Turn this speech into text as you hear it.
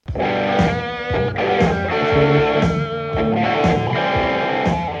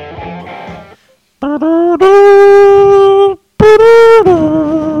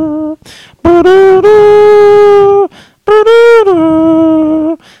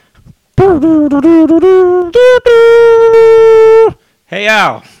Hey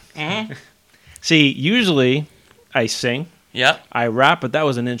Al. See, usually I sing, Yep, I rap, but that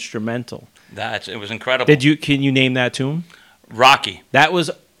was an instrumental. it was incredible. Can you name that tune? Rocky. That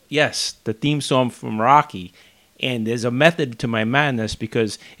was, yes, the theme song from Rocky. And there's a method to my madness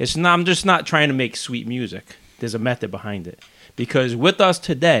because I'm just not trying to make sweet music. There's a method behind it. Because with us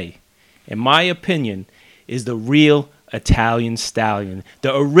today, in my opinion, is the real Italian stallion,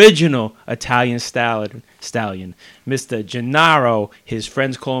 the original Italian stallion, Mr. Gennaro. His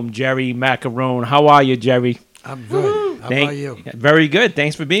friends call him Jerry Macarone. How are you, Jerry? I'm good. How about you? Very good.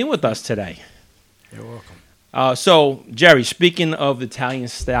 Thanks for being with us today. You're welcome. So, Jerry, speaking of Italian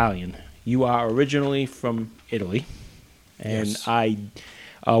stallion, you are originally from Italy. And Yes.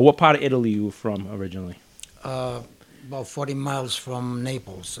 what part of Italy you from originally? About 40 miles from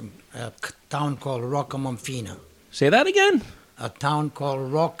Naples, a town called Roccamonfina. Say that again? A town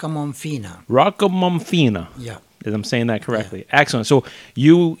called Roccamonfina. Roccamonfina. Yeah. If I'm saying that correctly. Excellent. So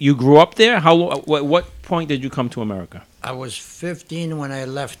you grew up there? What point did you come to America? I was 15 when I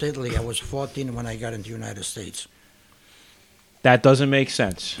left Italy. I was 14 when I got into the United States. That doesn't make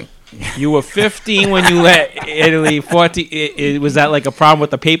sense. You were 15 when you left Italy. 14. Was that like a problem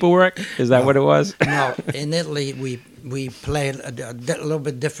with the paperwork? Is that what it was? No, in Italy, we played a little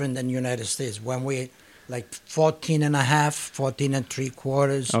bit different than the United States. When we, like 14 and a half, 14 and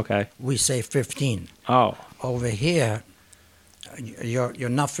 3/4, Okay. we say 15. Oh. Over here, you're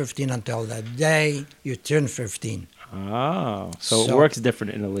not 15 until that day you turn 15. Oh. So it So- works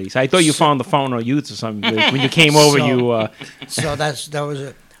different in Italy. So I thought you found the phone or youth or something. When you came over, So- So that was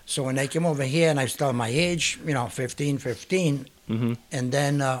it. So when I came over here and I started my age, 15, Mhm. and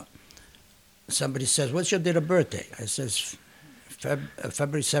then somebody says, "What's your date of birthday?" I says,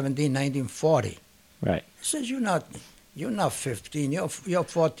 February 17, 1940. Right. He says, "You're not 15. You're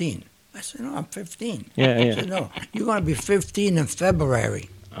 14." I said, "No, I'm 15." Yeah, He yeah. said, "No, you're gonna be 15 in February."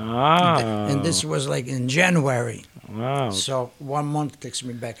 Ah. And this was like in January. Wow. So 1 month takes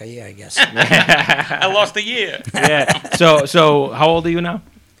me back a year, I guess. I lost a year. Yeah. So how old are you now?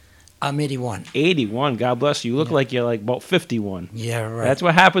 I'm 81. 81. God bless you. You look like you're like about 51. Yeah, right. That's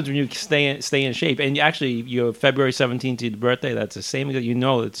what happens when you stay in shape. And actually, your February 17th birthday, that's the same. It's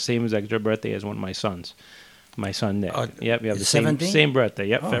the same exact birthday as one of my sons. My son Nick. Oh, Yep, you have the same 17th? same birthday.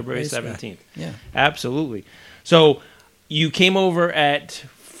 Yep, Oh, February praise God. 17th. Yeah. Absolutely. So you came over at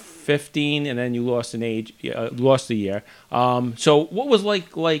 15, and then you lost lost a year. So what was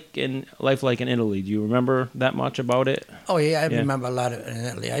life like in Italy? Do you remember that much about it? Oh yeah, I Yeah. remember a lot of in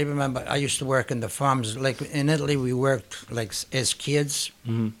Italy. I remember I used to work in the farms. Like in Italy, we worked like as kids,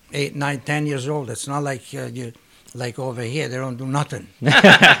 Mm-hmm. 8, 9, 10 years old. It's not like you like over here. They don't do nothing.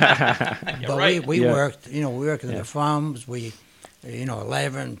 But right. we Yeah. worked. We worked in Yeah. the farms. We,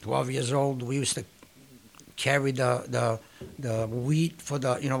 11, 12 years old. We used to carry the wheat for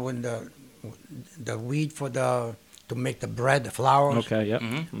the when the wheat for the to make the bread, the flour. Okay. Yep.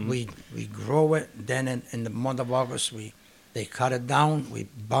 Mhm. Mhm. We grow it. Then in the month of August, they cut it down. We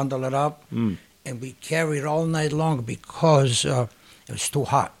bundle it up, Mm. and we carry it all night long because it was too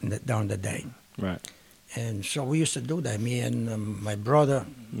hot during the day. Right. And so we used to do that. Me and my brother,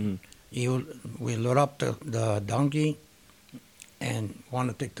 Mm. we load up the donkey, and one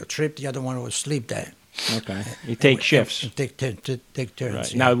would take the trip. The other one would sleep there. Okay. You take shifts. And take turns.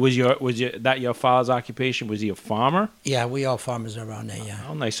 Right. Yeah. Now, was your father's occupation? Was he a farmer? Yeah, we all farmers around there. Yeah.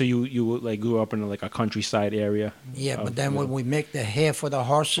 Oh, nice. So you like grew up in like a countryside area. Yeah, Oh, but then when yeah. we make the hair for the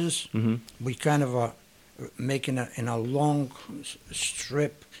horses, Mhm. we kind of making it in a long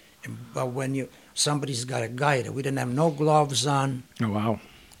strip. But when somebody's got to guide it, we didn't have no gloves on, Oh wow.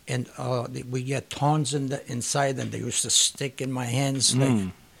 and we get thorns inside, and they used to stick in my hands. Like,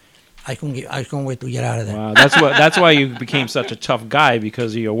 Mm. I couldn't wait to get out of there. Wow. That's why you became such a tough guy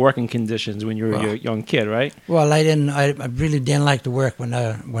because of your working conditions when you were a young kid, right? Well, I really didn't like to work when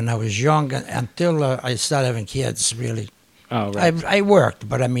I was young until I started having kids. Really, Oh right. I worked,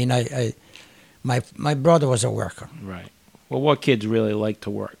 but I mean, my brother was a worker. Right. Well, what kids really like to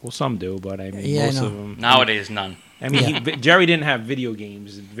work? Well, some do, but I mean, Yeah, I most know. of them. Nowadays, none. I mean, Jerry didn't have video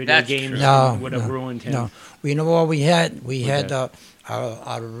games. Video That's games true. No, would have no, ruined him. No, you know what we had? We had that?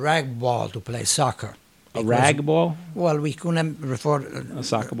 a rag ball to play soccer. A Because- rag ball, Well, we couldn't afford a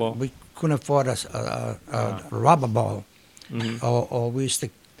soccer ball. We couldn't afford a rubber ball, Mhm. or we used to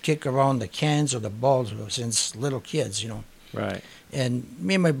kick around the cans or the balls since little kids. Right. And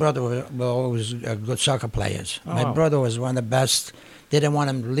me and my brother were always good soccer players. Oh, My wow. brother was one of the best. Didn't want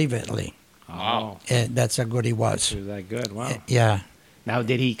him to leave Italy. Oh, That's how good he was. was that good? Wow. Yeah. Now,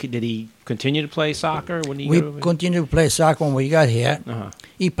 did he continue to play soccer when he We got over here? continued to play soccer when we got here. Uh-huh.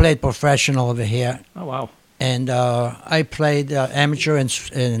 He played professional over here, Oh wow. and I played amateur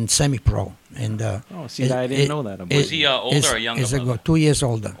and semi-pro. And Oh, see, I didn't know that about Was he older or younger? Is brother? 2 years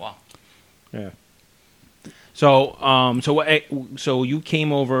older. Wow. So you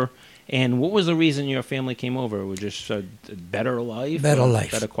came over, and what was the reason your family came over? Was just a better life, Better or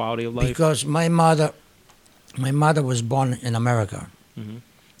life. better quality of life. Because my mother was born in America, Mhm.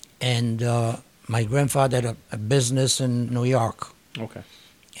 and my grandfather had a business in New York, Okay.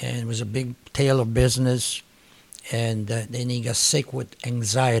 and it was a big tailor business, and then he got sick with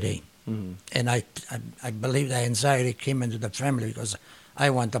anxiety, Mhm. and I believe that anxiety came into the family because I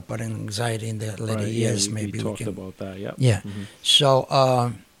went up with anxiety in the later Right, years. yeah, Maybe we we talked can. about that. Yep. Yeah. Mhm. So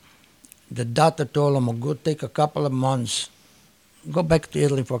the doctor told him, well, go take a couple of months, go back to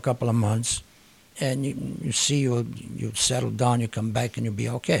Italy for a couple of months, and you see you settle down, you come back, and you'll be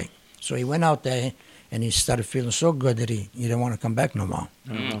okay. So he went out there, and he started feeling so good that he didn't want to come back no more.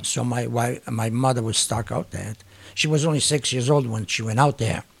 Mhm. So my mother was stuck out there. She was only 6 years old when she went out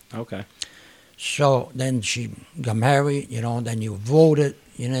there. Okay. So then she got married, then you voted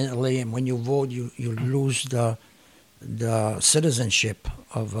in Italy, and when you vote, you lose the citizenship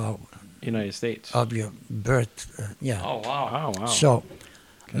of United States. your birth. Yeah. Oh wow. Oh wow. So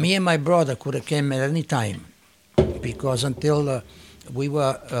me and my brother could have came at any time because until we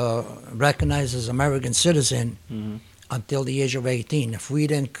were recognized as American citizen Mhm. until the age of 18. If we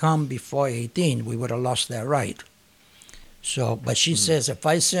didn't come before 18, we would have lost that right. So, but she says, if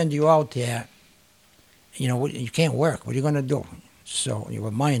I send you out there, you can't work. What are you going to do? So you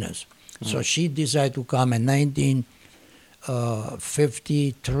were minors. So she decided to come in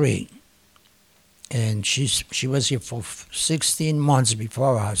 1953. And she was here for 16 months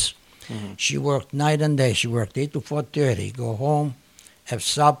before us. Mhm. She worked night and day. She worked 8 to 4:30. Go home, have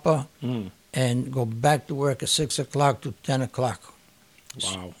supper, Mm. and go back to work at 6 o'clock to 10 o'clock.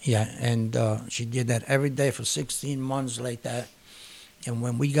 Wow. Yeah, and she did that every day for 16 months like that. And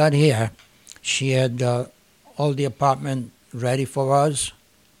when we got here, she had all the apartment ready for us,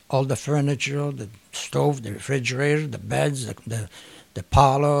 all the furniture, the stove, the refrigerator, the beds, the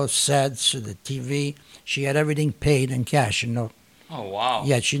parlor sets, the TV. She had everything paid in cash. Oh wow.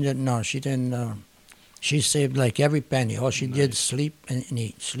 Yeah, she didn't know. She didn't. She saved like every penny. All she did sleep and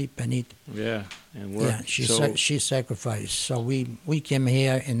eat, sleep and eat. Yeah. And work. Yeah, So- she sacrificed. So we came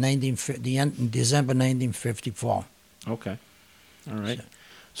here in December 1954. Okay. All right.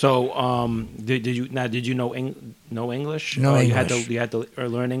 So, did you know English? No Or English. You had to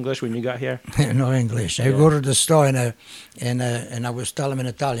learn English when you got here. No English. I go to the store and I was telling them in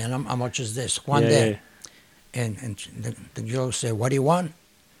Italian, how much is this? One Yeah, day. yeah. And the girl said, what do you want?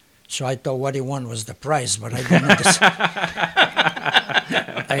 So I thought what he wanted was the price, but I didn't understand.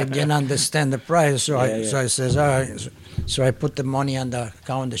 I didn't understand the price, so Yeah, yeah. I says, all right. So I put the money on the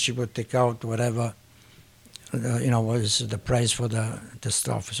counter. She would take out whatever, was the price for the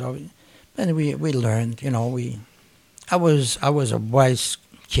stuff. So, and we learned. I was a wise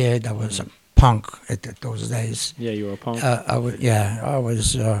kid. I was a punk at those days. Yeah, you were a punk. I was.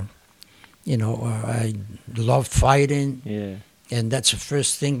 I loved fighting. Yeah. And that's the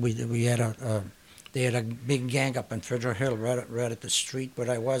first thing we did. We had they had a big gang up in Federal Hill, right at the street where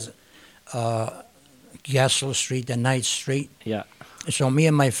I was, Gaslow Street and Ninth Street. Yeah. So me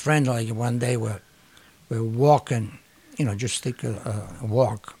and my friend, like one day, we're walking, just take a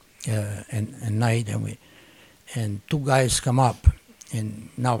walk at night, and two guys come up, and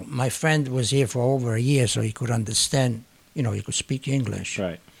now my friend was here for over a year, so he could understand, he could speak English.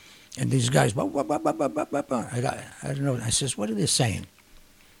 Right. And these guys, I don't know. I says, what are they saying?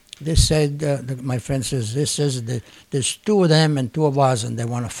 They said, my friend says, this says that there's two of them and two of us, and they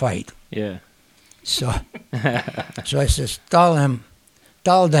want to fight. Yeah. So, so I says, tell them,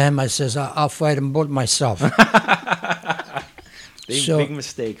 I says, I'll fight them both myself. Big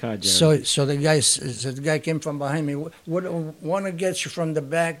mistake, huh, Jerry? So the guy came from behind me. Want to get you from the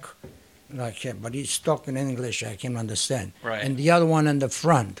back? Like, yeah, but he's talking English. I can't understand. Right. And the other one in the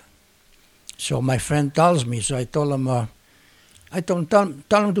front. So my friend tells me. So I told him, tell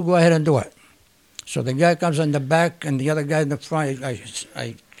him to go ahead and do it. So the guy comes in the back, and the other guy in the front. I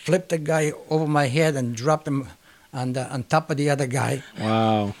flipped the guy over my head and dropped him on top of the other guy.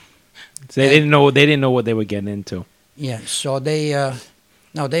 Wow. So they didn't know what they were getting into. Yeah. So they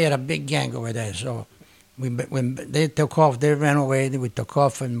had a big gang over there. So when they took off, they ran away. We took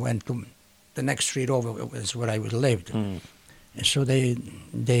off and went to the next street over. Was where I lived. Mm. And so they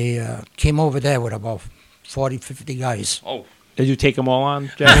came over there with about 40, 50 guys. Oh. Did you take them all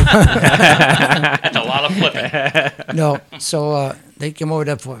on, Jerry? That's a lot of flipping. No, so they came over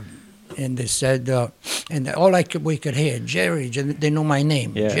there and they said, and all we could hear, Jerry, they know my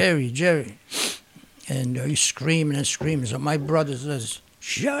name, Yeah. Jerry. And he's screaming and screaming. So my brother says,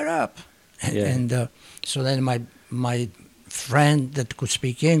 shut up. Yeah. And so then my friend that could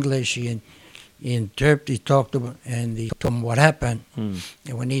speak English, he interpreted, he talked to him, and he told him what happened. And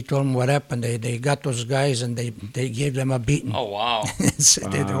when he told him what happened, they got those guys and they gave them a beating. Oh, wow. So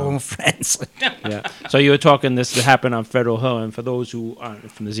they're their own friends. Yeah. So you were talking this happened on Federal Hill, and for those who aren't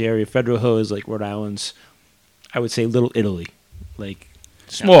from this area, Federal Hill is like Rhode Island's, I would say, Little Italy, like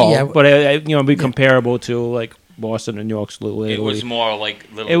small, Yeah. but be comparable to like Boston and New York's Little Italy. It was more like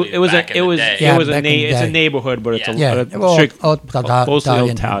Little It was back in the day. Yeah, it was back in the it's a day. neighborhood, but it's Yeah. mostly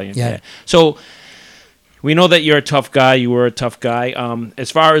Italian. Italian. Yeah. Yeah. So we know that you're a tough guy. You were a tough guy. As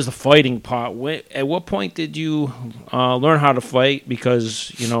far as the fighting part, at what point did you learn how to fight?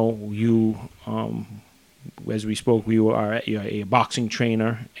 Because you, as we spoke, you're a boxing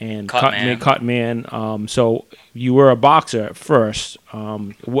trainer and cut man. So you were a boxer at first.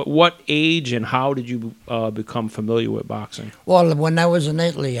 What age and how did you become familiar with boxing? Well, when I was in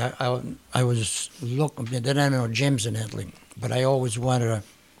Italy, I was looking. There didn't have no gyms in Italy, but I always wanted to,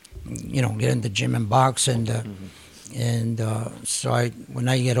 get in the gym and box. And so when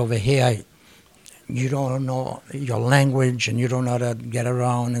I get over here, you don't know your language and you don't know how to get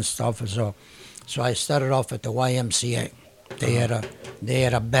around and stuff. So I started off at the YMCA. They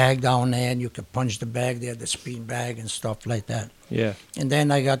had a bag down there, and you could punch the bag. They had the speed bag and stuff like that. Yeah. And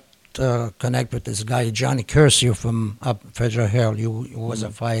then I got connect with this guy Johnny Curcio from up Federal Hill. He was a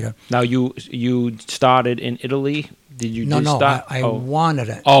fighter. Now you started in Italy. Did you No, start? I wanted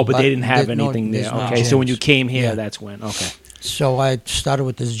it. Oh, but they didn't have anything there's there. no Okay, so when gyms. you came here, Yeah. that's when. Okay. So I started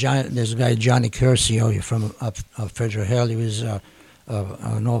with this guy Johnny Curcio from up Federal Hill. He was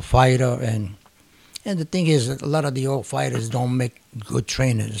an old fighter, and the thing is that a lot of the old fighters don't make good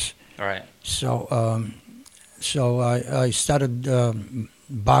trainers. All right. So I started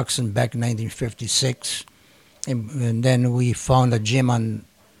boxing back in 1956, and then we found a gym on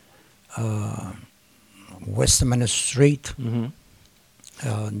Westminster Street. Mm-hmm.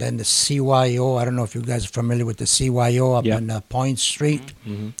 Then the CYO, I don't know if you guys are familiar with the CYO up Yeah. on Point Street.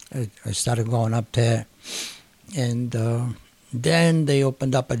 Mm-hmm. I started going up there. And then they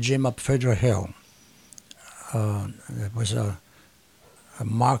opened up a gym up Federal Hill. There was a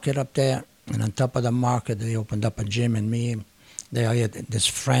market up there, and on top of the market, they opened up a gym. And I had this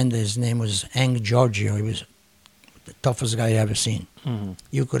friend, his name was Ang Giorgio. He was the toughest guy I ever seen. Mm-hmm.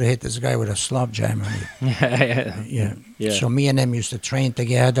 You could have hit this guy with a slop jammer. Yeah. Yeah. So me and him used to train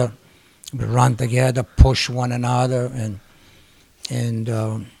together, we run together, push one another, and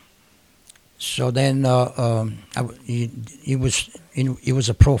so then he was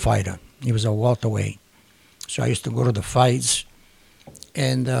a pro fighter. He was a welterweight. So I used to go to the fights,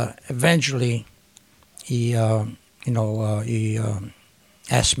 and eventually he asked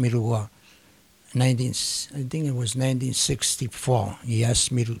me to. I think it was 1964. He asked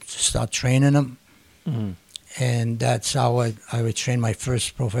me to start training him. Mm-hmm. And that's how I would train my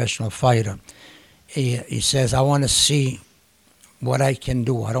first professional fighter. He says, I want to see what I can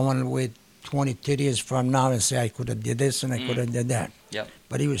do. I don't want to wait 20, 30 years from now and say I could have did this and I could have did that. Yep.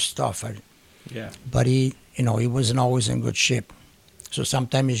 But he was tough. Yeah. But he wasn't always in good shape. So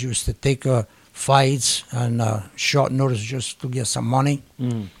sometimes he used to take fights on short notice just to get some money.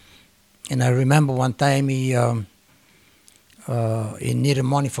 Mm-hmm. And I remember one time he needed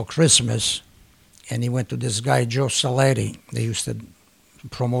money for Christmas. And he went to this guy, Joe Saletti. They used to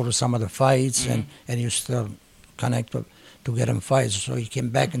promote some of the fights, and he used to connect to get him fights. So he came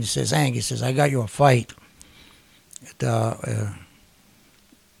back and he says, Hank, he says, I got you a fight.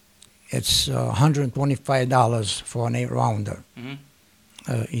 It's $125 for an 8-rounder.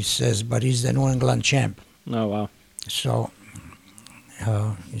 Mm-hmm. He says, but he's the New England champ. Oh, wow. So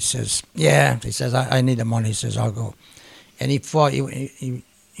he says, yeah. He says, I need the money. He says, I'll go. And he fought.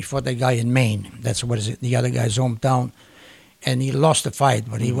 He fought the guy in Maine. That's the other guy's hometown. And he lost the fight,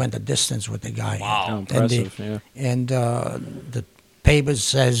 but he went the distance with the guy. Wow. Oh, impressive. And the paper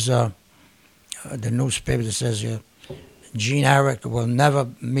says, the newspaper says, Gene Eric will never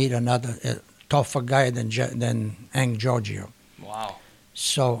meet another tougher guy than Hank Giorgio. Wow.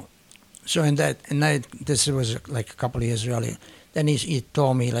 So in that, this was like a couple of years earlier. Then he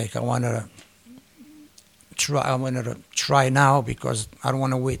told me like I wanted to try now because I don't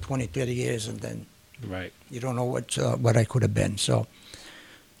want to wait 20, 30 years and then Right. you don't know what I could have been. So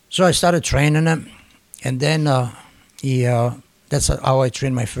I started training him, and then that's how I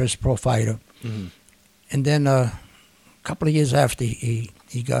trained my first pro fighter. Mm-hmm. And then a couple of years after he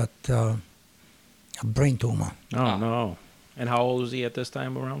got a brain tumor. Oh no! And how old was he at this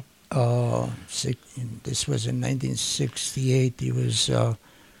time around? This was in 1968. He was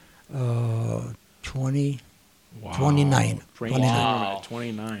 20, Wow. 29. Brain 29. tumor Wow. at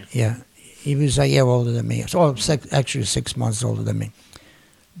 29. Yeah, he was a year older than me. So actually 6 months older than me.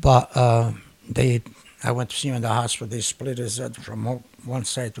 But I went to see him in the hospital. They split his head from one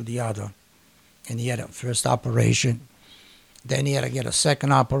side to the other, and he had a first operation. Then he had to get a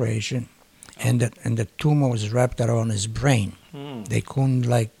second operation, and the tumor was wrapped around his brain. They couldn't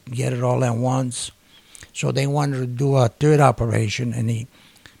get it all at once, so they wanted to do a third operation. And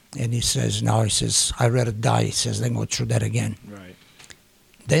he says, "No," he says, "I'd rather die." He says, "Then go through that again." Right.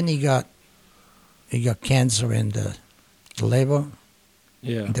 Then he got cancer in the liver,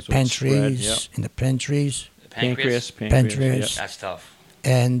 Yeah. in the so it spread, pancreas, yep. in the pancreas, Pancreas. Pancreas. That's tough.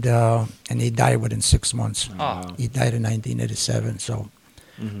 and he died within 6 months. Oh. He died in 1987. So,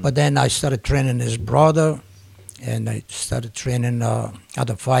 Mhm. but then I started training his brother, and I started training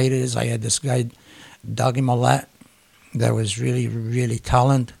other fighters. I had this guy, Dougie Millette, that was really, really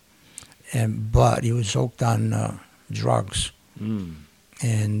talented, but he was hooked on drugs. Mm.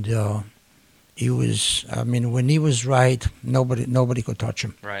 And he was, I mean, when he was right, nobody could touch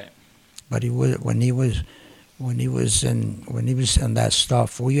him. Right. But when he was in that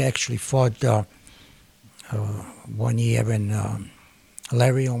stuff, we actually fought 1 year in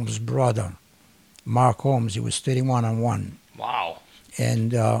Larry Holmes' brother, Mark Holmes. He was 31-1, Wow.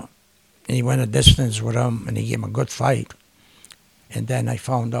 and he went a distance with him, and he gave him a good fight. And then I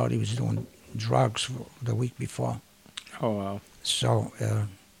found out he was doing drugs the week before. Oh wow. So,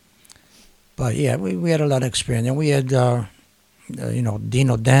 but yeah, we had a lot of experience, and we had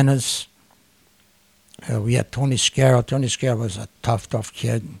Dino Dennis. We had Tony Scarrow. Tony Scarrow was a tough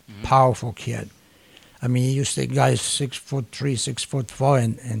kid, powerful kid. I mean, he used to take guys 6'3", 6'4",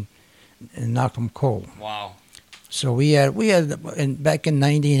 and knock them cold. Wow. So we had back in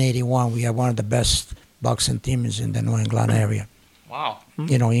 1981, we had one of the best boxing teams in the New England area. Wow.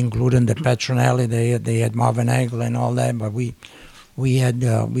 You know, including the Petronelli. They had Marvin Hagler and all that, but we had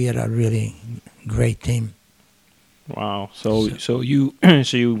a really great team. Wow. So you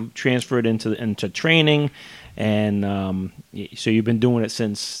transferred into training, and so you've been doing it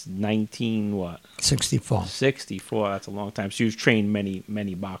since 64. 64. That's a long time. So you've trained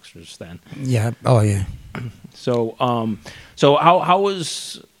many boxers then. Yeah. Oh yeah. So so how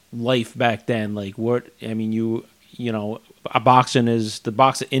was life back then? Like what? I mean, you know, the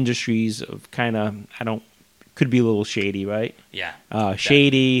boxing industries of kind of could be a little shady, right? Yeah.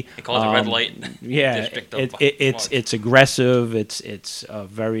 Shady. They call it the red light Yeah, district of it's aggressive. It's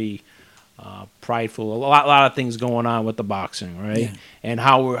very prideful. A lot of things going on with the boxing, right? Yeah. And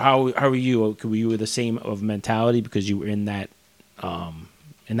how are you? Were you the same of mentality because you were in that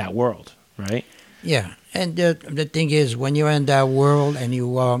world, right? Yeah. And the thing is, when you're in that world and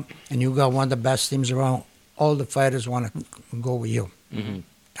you got one of the best teams around, all the fighters want to go with you. Mm-hmm.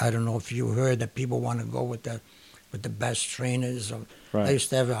 I don't know if you heard that people want to go with the best trainers.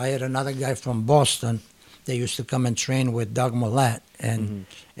 Right. I had another guy from Boston. They used to come and train with Doug Millette, and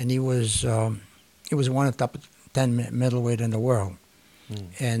he was one of the top 10 middleweight in the world,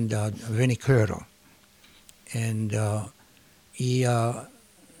 and Vinny Curto, and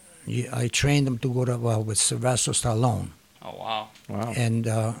I trained him to go with Sylvester Stallone. Oh, wow. Wow. And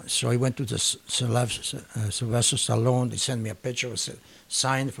so I went to the Sylvester Stallone. They sent me a picture. It was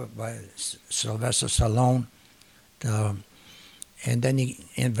signed by Sylvester Stallone. And then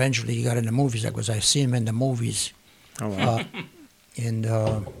eventually he got in the movies because I see him in the movies. Oh wow.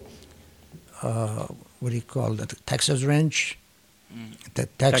 What do you call it? The Texas Ranch? The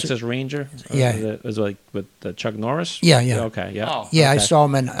Texas Ranger. Yeah. It was like with Chuck Norris. Yeah, yeah. Okay. Yeah. Oh. Yeah, Okay.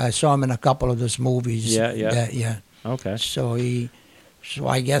 I saw him in a couple of those movies. Yeah, yeah. Yeah. Okay. So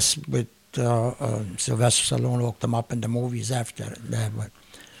I guess with Sylvester Stallone hooked him up in the movies after that.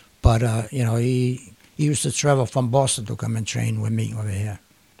 But he used to travel from Boston to come and train with me over here.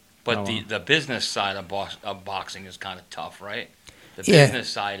 But Oh, wow. the business side of boxing is kind of tough, right? The Yeah. business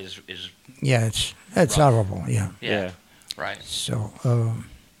side is Yeah, it's Rough. horrible. Yeah. Yeah. right. So,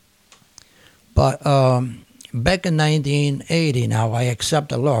 but back in 1980, now I accept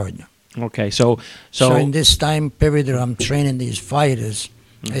the Lord. Okay. So So in this time period that I'm training these fighters,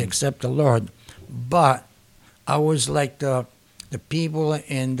 I accept the Lord. But I was like the people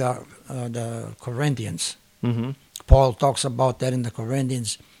in the Corinthians. Mhm. Paul talks about that in the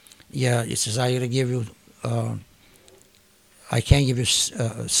Corinthians. Yeah, he says, I can't give you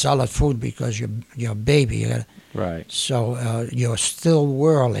solid food because you're a baby. Right. So you're still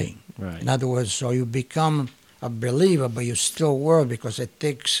worldly. Right. In other words, so you become a believer, but you still were, because it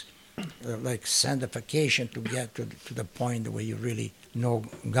takes like sanctification to get to the point where you really know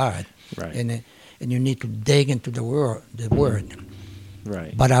God, Right. And you need to dig into the word.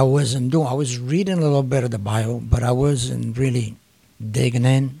 Right. But I wasn't doing. I was reading a little bit of the Bible, but I wasn't really digging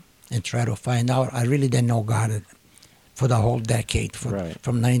in and try to find out. I really didn't know God for the whole decade, Right.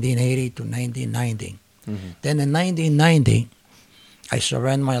 from 1980 to 1990. Mhm. Then in 1990, I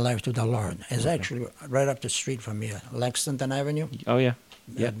surrendered my life to the Lord. It's actually right up the street from here, Lexington Avenue. Oh yeah.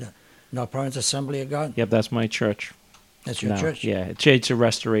 Yep. No Province Assembly of God. Yep. That's my church. That's your No, church. Yeah, it's a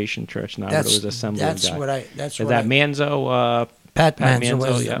restoration church now, but it was Assembly that's of God. what I. That's Is what that I, Manzo? Pat Pat Manzo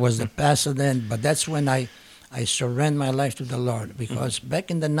Manzo, yeah. was the pastor then, but that's when I surrendered my life to the Lord, because back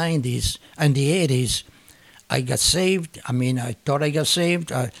in the 90s and the 80s, I got saved. I mean, I thought I got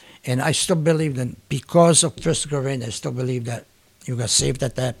saved, and I still believe that because of First Corinthians, I still believe that you got saved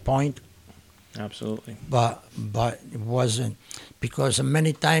at that point, Absolutely. but it wasn't, because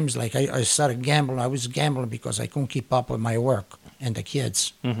many times, like I started gambling. I was gambling because I couldn't keep up with my work and the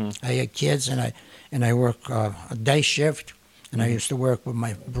kids. Hmm. I had kids, and I work a day shift, and I used to work with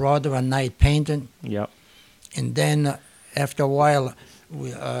my brother at night painting. Yep. And then after a while,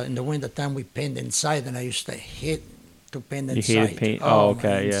 in the winter time, we paint inside, and I used to hate to paint You inside. hated paint? Oh, okay,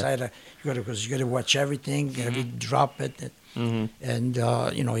 man, yeah. inside, because you got to watch everything, every drop it, Hmm. and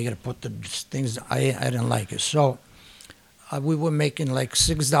you got to put the things. I didn't like it, so we were making like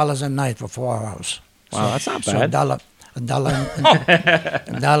 $6 a night for 4 hours. Wow, that's not So bad. a dollar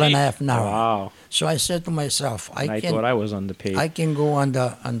and a half an hour. Wow. So I said to myself, I thought I was underpaid. I can go on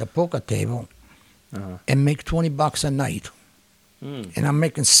the poker table Uh-huh. and make $20 a night, Mm. and I'm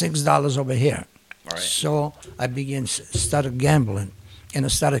making $6 over here. Right. So I started gambling, and I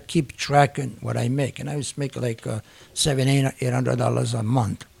started keep tracking what I make, and I was making like $700-800 a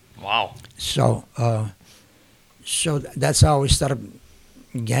month. Wow. So that's how we started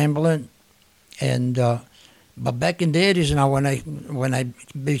gambling, and but back in the 80s now, when I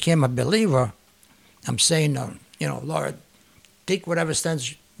became a believer, I'm saying, Lord, take whatever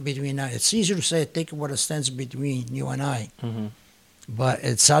stands between us. It's easier to say, take whatever stands between you and I, Hmm. but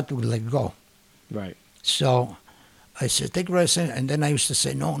it's hard to let go. Right. So I said, take what I said, and then I used to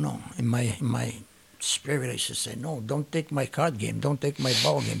say, no. In my spirit, I used to say, no, don't take my card game, don't take my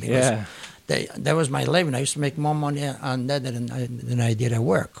ball game, because Yeah. that was my living. I used to make more money on that than I did at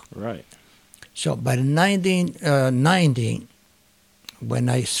work. Right. So by 1990, when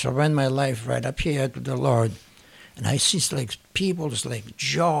I surrendered my life right up here to the Lord, and I see like people's like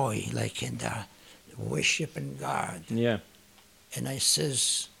joy, like in the worshiping God, Yeah. and I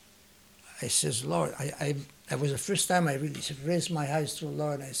says, Lord, that was the first time I really raised my eyes to the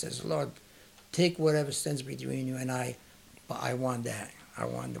Lord. And I says, Lord, take whatever stands between you and I, but I want that. I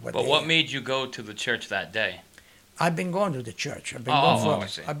want what. But what made you go to the church that day? I've been going to the church. I've been I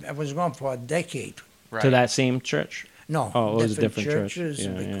see. I was going for a decade. Right. To that same church. No, Oh, it was a different church. churches.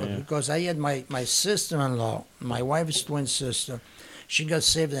 Yeah, yeah. Because I had my sister-in-law, my wife's twin sister. She got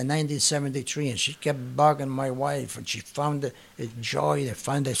saved in 1973, and she kept bugging my wife, and she found the joy, they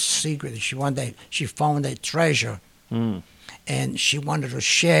found the secret. She found a treasure, Mm. and she wanted to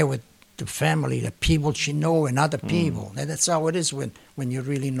share with the family, the people she know, and other people. And that's how it is when you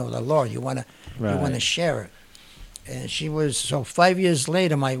really know the Lord. You wanna Right. share it. And she was, so 5 years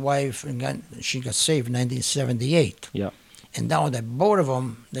later, my wife she got saved in 1978. Yep. And now that both of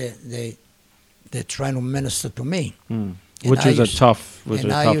them, they're trying to minister to me. Mm. And Which I is a used- tough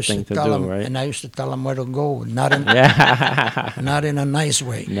and I used thing to tell do, them, right? And I used to tell them where to go, not in Yeah. not in a nice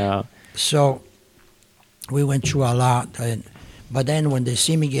way. No. So we went through a lot. But then when they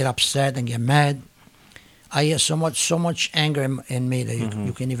see me get upset and get mad, I hear so much anger in me that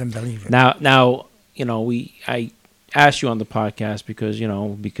you can't even believe it. Now, I asked you on the podcast because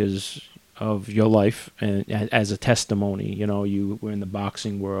of your life and as a testimony. You were in the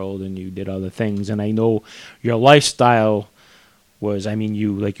boxing world and you did other things, and I know your lifestyle was. I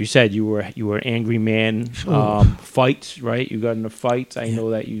mean, like you said, you were an angry man. Sure. Fights, right? You got into fights. I know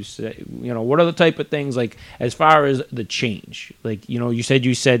that you said. What are the type of things like as far as the change? Like you said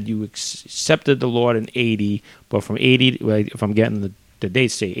you accepted the Lord in 80, but from 80, if I'm getting the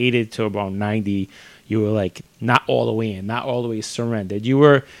dates, say 80 to about 90. You were like not all the way in, not all the way surrendered.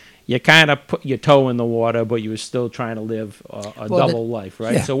 You kind of put your toe in the water, but you were still trying to live a double life,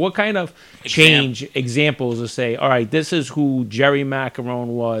 right? yeah. So what kind of change examples to say, all right, this is who Jerry Macarone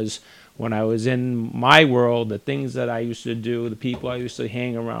was when I was in my world, the things that I used to do, the people I used to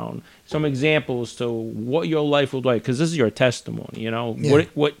hang around. Some examples to what your life was like, because this is your testimony, Yeah.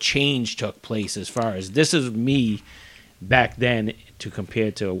 What change took place as far as this is me back then to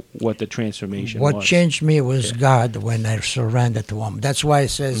compare to what the transformation What was. changed me was Yeah. God when I surrendered to Him. That's why it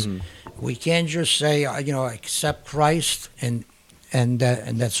says we can't just say, accept Christ and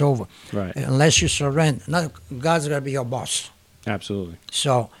that's over. Right. Unless you surrender, no, God's gonna be your boss. Absolutely.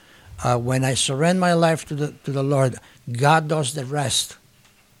 So when I surrender my life to the Lord, God does the rest.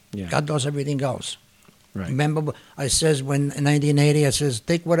 Yeah. God does everything else. Right. Remember, I says when in 1980, I says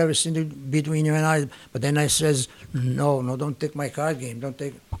take whatever sin between you and I. But then I says no, don't take my card game. Don't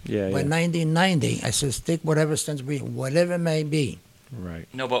take. Yeah. By Yeah. 1990, I says take whatever stands between, you, whatever it may be. Right.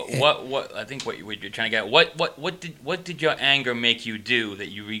 No, but what I think what you're trying to get, what did your anger make you do that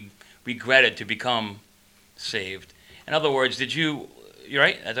you regretted to become saved? In other words, did you? You're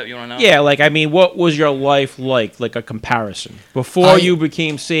right. That's what you want to know. Yeah, like I mean, what was your life like a comparison before you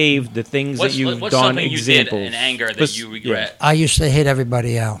became saved? The things What's, that you've what's done, something examples. you did in anger that you regret? I used to hate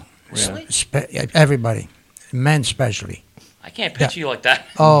everybody out. Really? Everybody, men especially. I can't picture you like that.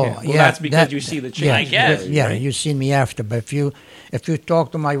 Oh, Yeah. Well, yeah. that's because you see the change. I guess. Yeah, right? you see me after. But if you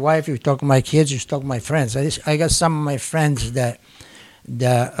talk to my wife, you talk to my kids, you talk to my friends. I got some of my friends that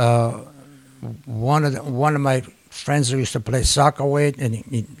one of my friends who used to play soccer with, and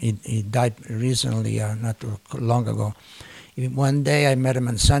he died recently, not too long ago. One day I met him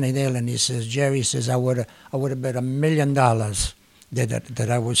in Sunnydale, and he says, Jerry, he says, I would have bet $1 million that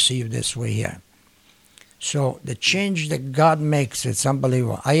I would see you this way here. So the change that God makes, it's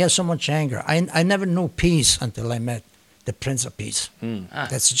unbelievable. I have so much anger. I never knew peace until I met the Prince of Peace.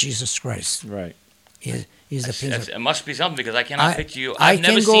 That's Jesus Christ. Right. He's the Prince of It must be something because I cannot picture you. I I've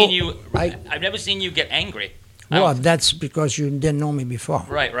never can go- seen you. I- I've never seen you get angry. Well, that's because you didn't know me before.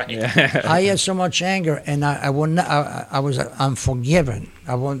 Right. I had so much anger, and I was unforgiven.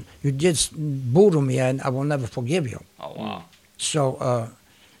 You did boo to me, and I will never forgive you. Oh wow. So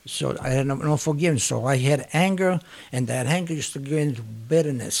I had no forgiveness. So I had anger, and that anger used to go into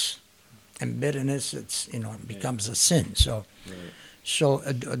bitterness, and bitterness, becomes a sin. So,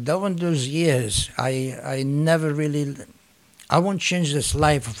 during those years, I never really, I won't change this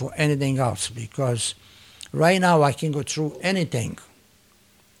life for anything else, because right now I can go through anything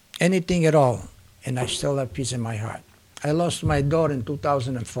at all, and I still have peace in my heart. I lost my daughter in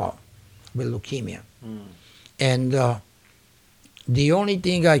 2004 with leukemia, and the only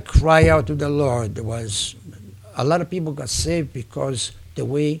thing I cry out to the Lord was, a lot of people got saved because the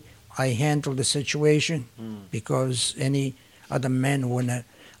way I handled the situation, because any other man wouldn't.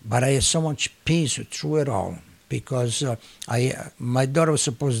 But I had so much peace through it all, because my daughter was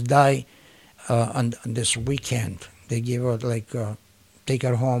supposed to die on this weekend. They gave her take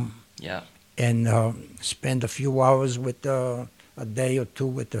her home. Yeah. And spend a few hours with a day or two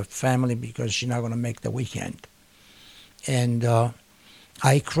with the family, because she's not going to make the weekend. And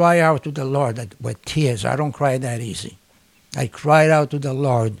I cry out to the Lord with tears. I don't cry that easy. I cried out to the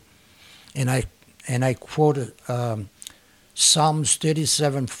Lord, and I quoted Psalms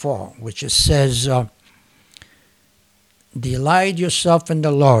 37:4, which it says, "Delight yourself in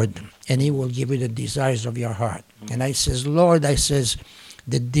the Lord, and He will give you the desires of your heart." And I says, Lord,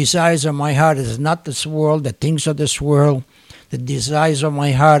 the desires of my heart is not this world, the things of this world. The desires of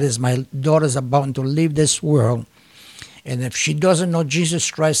my heart is my daughter's about to leave this world. And if she doesn't know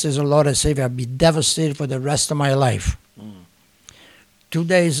Jesus Christ as the Lord and Savior, I'll be devastated for the rest of my life. 2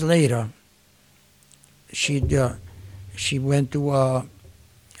 days later, she went to a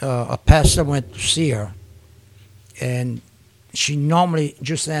pastor went to see her, and she normally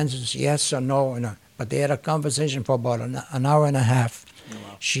just answers yes or no, but they had a conversation for about an hour and a half.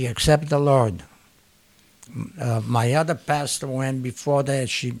 Wow. She accepted the Lord. My other pastor went before that.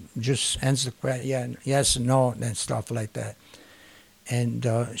 She just answered the question, yes and no, and stuff like that. And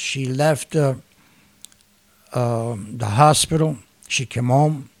she left the hospital. She came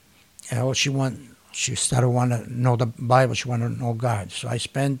home, and she started wanting to know the Bible. She wanted to know God. So I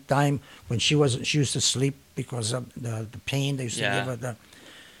spent time when she used to sleep because of the pain they used to give her.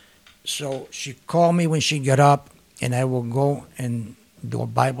 So she called me when she got up, and I will go and do a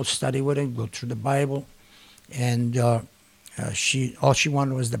Bible study with her, go through the Bible. And all she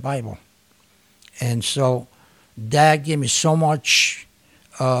wanted was the Bible. And so that gave me so much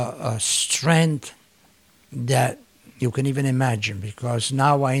strength that you can even imagine, because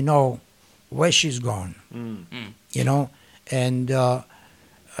now I know where she's gone, and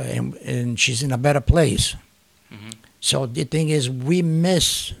she's in a better place. So the thing is, we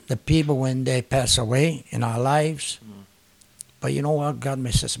miss the people when they pass away in our lives, but you know what? God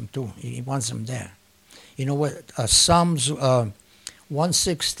misses them too. He wants them there. You know what? Psalms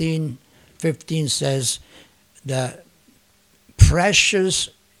 116:15 says that precious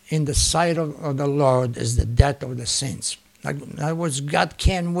in the sight of the Lord is the death of the saints. In other words, God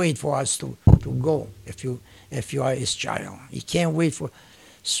can't wait for us to go if you are His child. He can't wait for.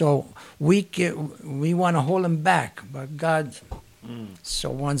 So we want to hold Him back, but God so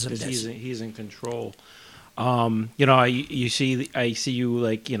wants Him. Because he's in control. I see you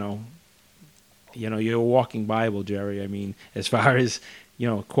like you're a walking Bible, Jerry. I mean, as far as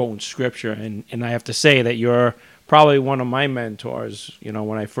quoting scripture, and I have to say that you're probably one of my mentors.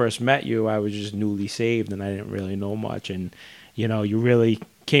 When I first met you, I was just newly saved and I didn't really know much, and you really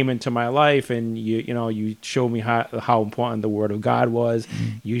came into my life, and you showed me how important the Word of God was.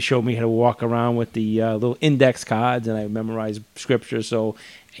 You showed me how to walk around with the little index cards, and I memorized scripture. So,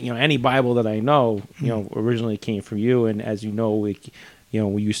 any Bible that I know, originally came from you. And as you know, we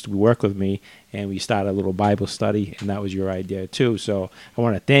used to work with me, and we started a little Bible study, and that was your idea too. So I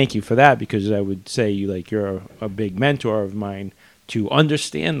want to thank you for that, because I would say you're a big mentor of mine to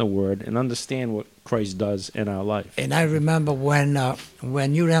understand the Word and understand what Christ does in our life. And I remember when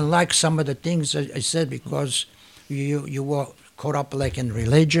you didn't like some of the things I said, because you were caught up like in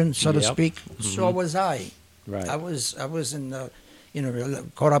religion, so to speak. So was I. Right. I was in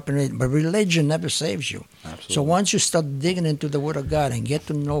caught up in it, but religion never saves you. Absolutely. So once you start digging into the Word of God and get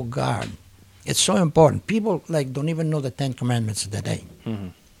to know God, it's so important. People don't even know the 10 Commandments of the day,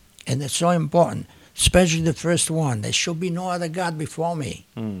 and it's so important. Especially the first one, there should be no other God before me.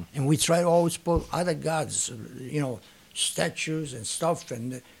 And we try to always put other gods, statues and stuff.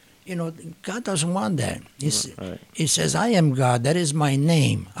 And, God doesn't want that. He says, I am God, that is my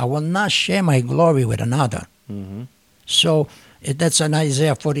name. I will not share my glory with another. So that's in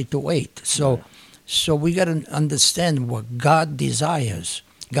Isaiah 42:8. So we got to understand what God desires.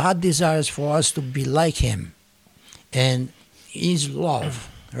 God desires for us to be like Him. And He's love,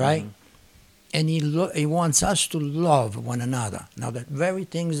 right? And he wants us to love one another. Now, the very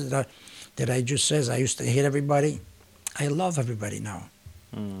things that I just said, I used to hate everybody. I love everybody now.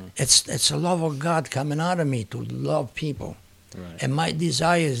 It's the love of God coming out of me to love people. Right. And my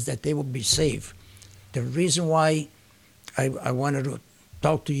desire is that they will be saved. The reason why I wanted to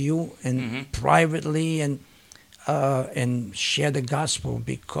talk to you and privately and share the gospel,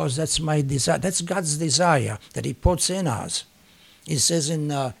 because that's my desire. That's God's desire that He puts in us. He says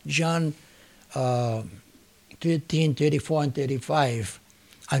in John 13, 34 and 35,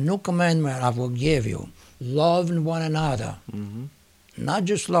 a new commandment I will give you, love one another. Not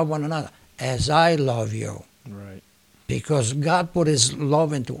just love one another, as I love you. Right. Because God put His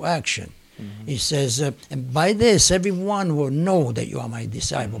love into action. He says, and by this everyone will know that you are my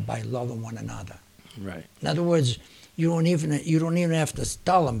disciple, by loving one another. Right. In other words, you don't even have to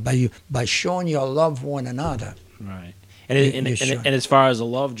tell them, by showing your love for one another. Right. And as far as the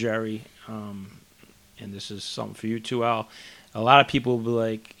love, Jerry, and this is something for you too, Al, a lot of people will be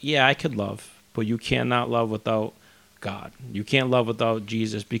like, yeah, I could love, but you cannot love without God. You can't love without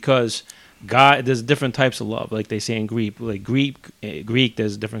Jesus, because God, there's different types of love, like they say in Greek. Like Greek,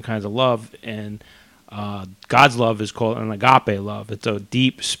 there's different kinds of love, and God's love is called an agape love. It's a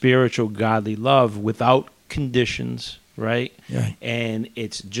deep, spiritual, godly love without conditions, right? Right. And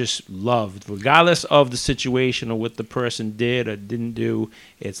it's just love, regardless of the situation or what the person did or didn't do.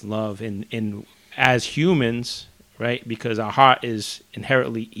 It's love, and as humans, right? Because our heart is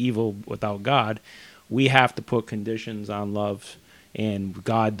inherently evil without God, we have to put conditions on love, and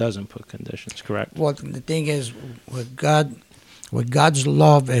God doesn't put conditions. Correct? Well, the thing is, with God's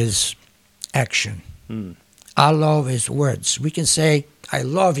love is action. Our love is words. We can say, I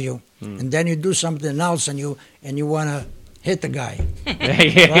love you, and then you do something else, and you want to hit the guy.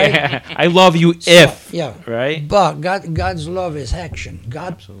 Right? I love you right? But God's love is action.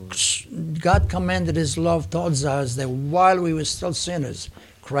 God commanded His love towards us that while we were still sinners,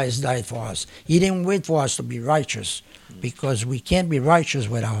 Christ died for us. He didn't wait for us to be righteous, because we can't be righteous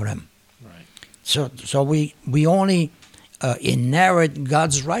without Him. Right. So we only inherit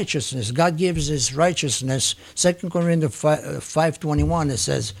God's righteousness. God gives His righteousness. 2 Corinthians 5:21, it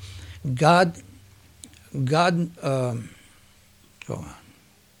says, God. He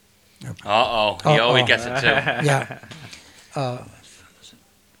always gets it too. Yeah.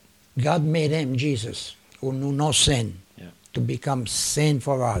 God made Him, Jesus, who knew no sin, to become sin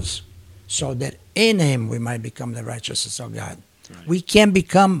for us, so that in Him we might become the righteousness of God. Right. We can't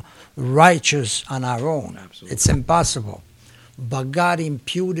become righteous on our own. Absolutely. It's impossible. But God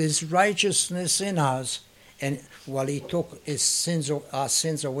imputed His righteousness in us, and He took our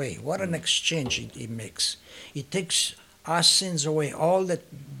sins away. What an exchange He makes. He takes our sins away, all the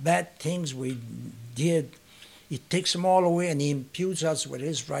bad things we did. He takes them all away, and He imputes us with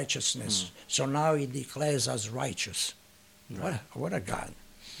His righteousness. So now He declares us righteous. Right. What a God.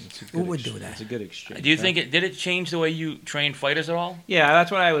 It's a Who good would do that? It's a good exchange. Do you huh? think did it change the way you train fighters at all? Yeah,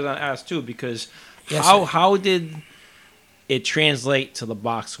 that's what I was asked too. Because Yes, how did it translate to the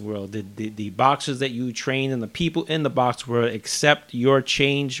box world? Did the boxers that you trained and the people in the box world accept your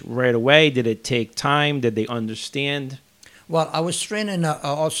change right away? Did it take time? Did they understand? Well, I was training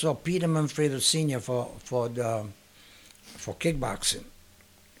also Peter Manfredo Sr. for kickboxing,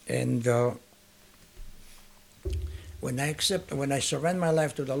 and when I surrendered my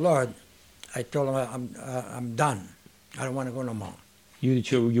life to the Lord, I told him I'm done. I don't want to go no more.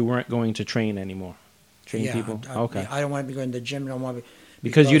 You weren't going to train anymore. Train people. Okay. I don't want to be going to the gym no more.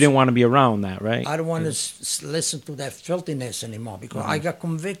 Because you didn't want to be around that, right? I don't want to listen to that filthiness anymore, because I got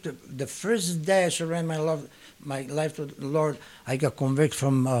convicted. The first day I surrendered my life to the Lord, I got convicted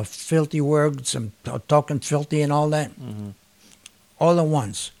from filthy words and talking filthy and all that, all at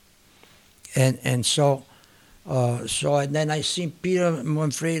once. And so and then I see Peter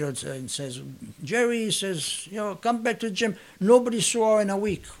Manfredo and says, Jerry, he says, come back to the gym. Nobody swore in a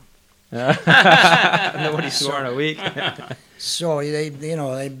week. Nobody swore in a week. So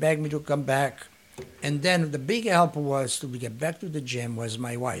they begged me to come back, and then the big help was to get back to the gym was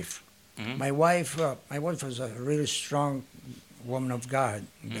my wife. Mm-hmm. My wife was a really strong woman of God,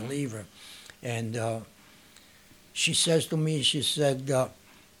 believer, and she says to me, she said,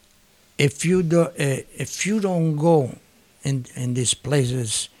 if you don't go in these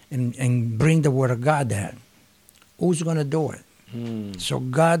places and bring the word of God there, who's going to do it? So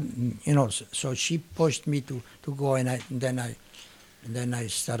God, so she pushed me to go, and then I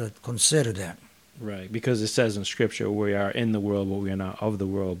started to consider that. Right, because it says in Scripture, we are in the world, but we are not of the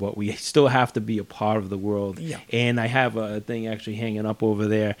world. But we still have to be a part of the world. Yeah. And I have a thing actually hanging up over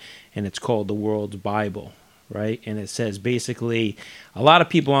there, and it's called the World's Bible, right? And it says basically, a lot of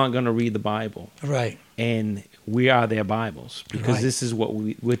people aren't going to read the Bible. Right. And we are their Bibles, because Right. this is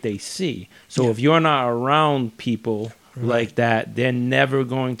what they see. So Yeah. if you're not around people like that, they're never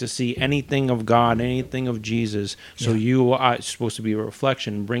going to see anything of God, anything of Jesus. So Yeah. you are supposed to be a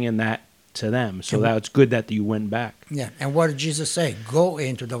reflection, bringing that to them. So And- that's good that you went back. Yeah, and what did Jesus say? Go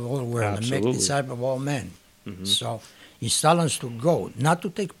into the whole world and Absolutely. make disciples of all men. Mhm. So he's telling us to go, not to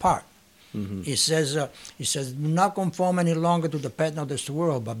take part. Mhm. He says, do not conform any longer to the pattern of this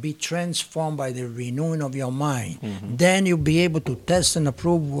world, but be transformed by the renewing of your mind. Mm-hmm. Then you'll be able to test and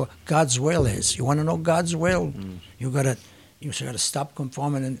approve what God's will is. You want to know God's will? Mm. You gotta stop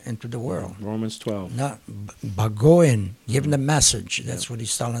conforming into the world. Romans 12. But go in, give them the message. That's what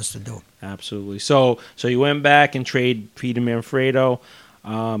he's telling us to do. Absolutely. So you went back and trained Peter Manfredo,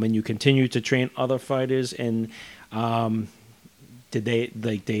 and you continued to train other fighters. And did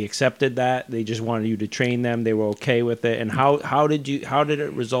they accepted that? They just wanted you to train them. They were okay with it. And how did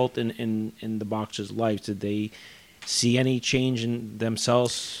it result in the boxers' lives? Did they see any change in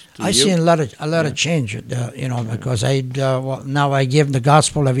themselves? I see a lot of change, because now I give the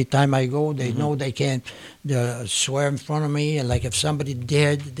gospel every time I go. They know they can't swear in front of me, and like if somebody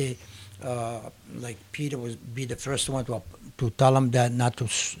did, they like Peter would be the first one to tell them that not to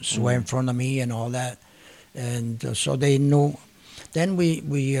swear in front of me and all that, and so they knew. Then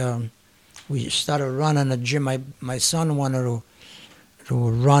we started running a gym. My son wanted to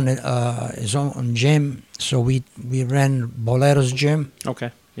run his own gym, so we ran Bolero's gym.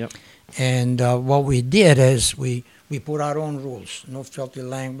 Okay. Yep. And what we did is we put our own rules. No filthy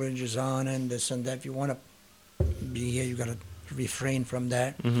languages on and this and that. If you want to be here, you got to refrain from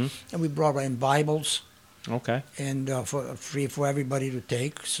that. Mm-hmm. And we brought in Bibles Okay. and for free for everybody to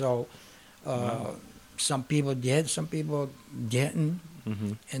take. So some people did, some people didn't.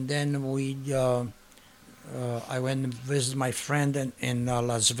 Mm-hmm. And then I went and visited my friend in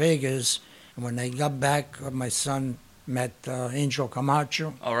Las Vegas. And when I got back, my son met Angel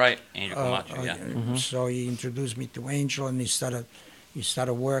Camacho. All right, Angel Camacho, yeah. So he introduced me to Angel, and he started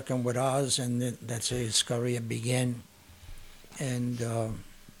working with us, and that's how his career began. And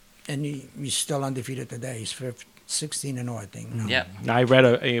he's still undefeated today. He's 16-0, I think. Now. Yeah. I read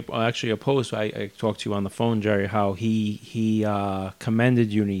actually a post. I talked to you on the phone, Jerry. How he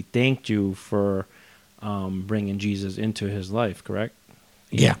commended you and he thanked you for bringing Jesus into his life. Correct?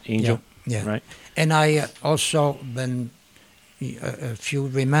 Yeah. Angel. Yeah. Right. And I also been, if you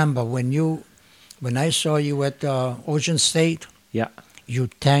remember, when I saw you at Ocean State, Yeah. you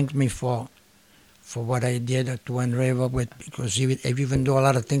thanked me for what I did at Twin River, because even though a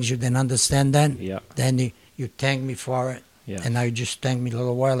lot of things you didn't understand then, Yeah. then you thanked me for it. Yeah. And now you just thanked me a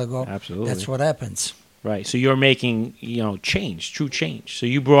little while ago. Absolutely. That's what happens. Right. So you're making, change, true change. So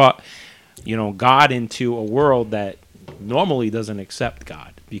you brought, God into a world that normally doesn't accept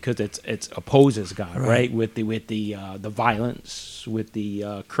God because it's opposes God, Right. right? With the violence, with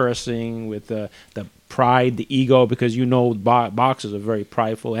the cursing, with the pride, the ego, because boxers are very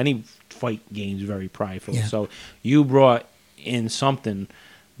prideful. Any fight game is very prideful. Yeah. So you brought in something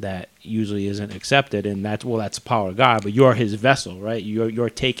that usually isn't accepted, and that's the power of God. But you're His vessel, right? You're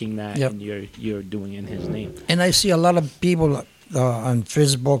taking that Yep. and you're doing it in His name. And I see a lot of people on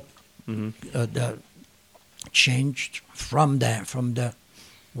Facebook Mhm. that changed from the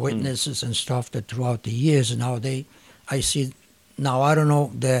witnesses and stuff that throughout the years. Now I see. Now I don't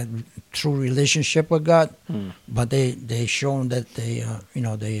know their true relationship with God, but they shown that they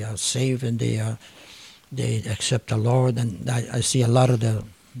are saved and they accept the Lord. And I see a lot of the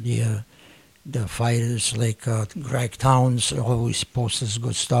fighters like Greg Towns always posts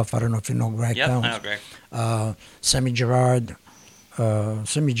good stuff. I don't know if you know Greg Yep, Towns. I know, Greg. Sammy Gerard.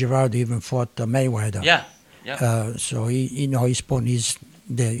 Sammy Gerard even fought Mayweather. Yeah, yeah. So he's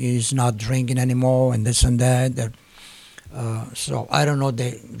not drinking anymore and this and that. So I don't know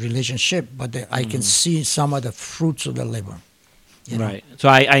the relationship, but I can see some of the fruits of the labor. You know? Right. So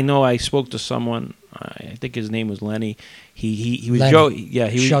I know I spoke to someone. I think his name was Lenny. He was Lenny. joking. Yeah,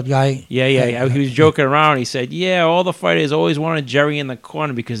 he was. Short guy. Yeah. He was joking around. He said, "Yeah, all the fighters always wanted Jerry in the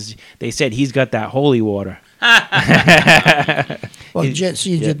corner because they said he's got that holy water." Well,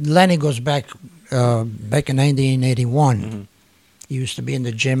 Lenny goes back in 1981. Mm-hmm. He used to be in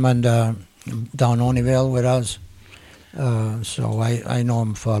the gym and down Oneyville with us. So I know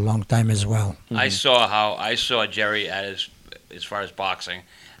him for a long time as well. I saw Jerry as far as boxing,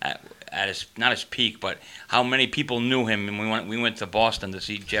 at his not his peak, but how many people knew him. And we went to Boston to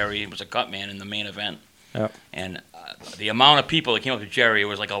see Jerry. He was a cut man in the main event. Yep. And the amount of people that came up to Jerry, it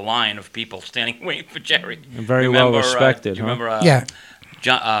was like a line of people standing waiting for Jerry. Very well respected. Do you remember? Yeah.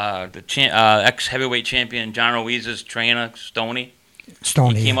 Ex heavyweight champion John Ruiz's trainer Stoney.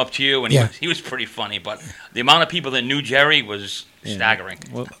 Stoney. He came up to you, and he was pretty funny. But the amount of people that knew Jerry was staggering.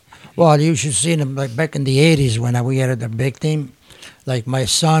 Well, you should see him like back in the 80s when we had the big team. Like my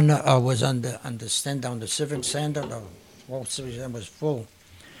son was on the stand down the Civic Center. The whole Civic Center was full,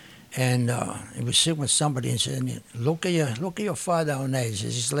 and he was sitting with somebody and said, "Look at your father on there.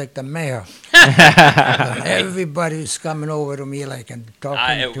 He's like the mayor." Everybody was coming over to me like and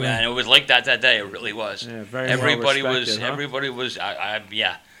talking to him. And it was like that day. It really was. Yeah, very everybody well was. respected, huh? Everybody was.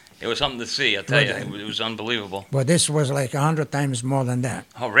 Yeah. It was something to see. I tell you, it was unbelievable. But this was like 100 times more than that.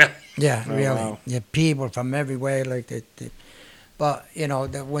 Oh, really? Yeah, Oh, really. wow. Yeah, people from everywhere like that. But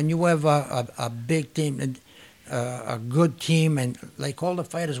when you have a big team and a good team, and like all the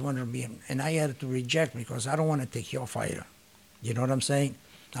fighters wanted to be, and I had to reject because I don't want to take your fighter. You know what I'm saying?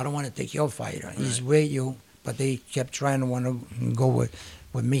 I don't want to take your fighter. He's with you, but they kept trying to want to go with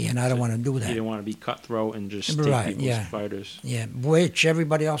me, and I don't want to do He that. didn't want to be cutthroat and just take Right, people's yeah. fighters. Yeah, which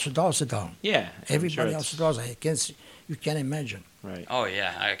everybody else does it though. Yeah. I'm Everybody sure else it's- does it. You can't imagine. Right. Oh,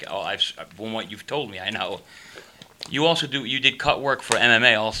 yeah. From what you've told me, I know. You also did cut work for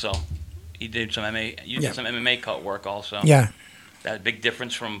MMA also. You did some MMA. You Yeah. did some MMA cut work also. Yeah. That a big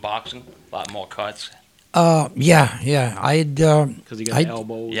difference from boxing. A lot more cuts. Yeah. Because he got the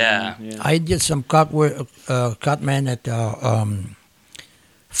elbows. Yeah. and- I did some cut man at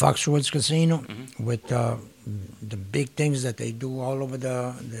Foxwoods Casino with the big things that they do all over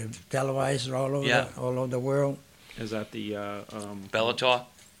the televised all over the world. Is that the Bellator.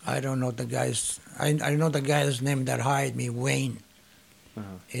 I don't know the guys. I know the guy's name that hired me, Wayne.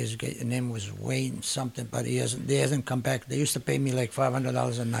 His name was Wayne something, but he hasn't come back. They used to pay me like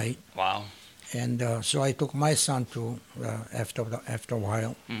 $500 a night, Wow. and so I took my son to after a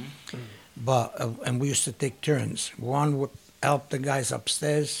while. But and we used to take turns. One would help the guys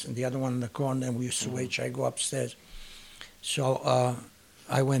upstairs, and the other one in the corner. And we used to switch. I go upstairs. So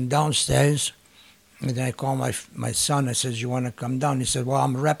I went downstairs, and then I called my son. I says, "You want to come down?" He said, "Well,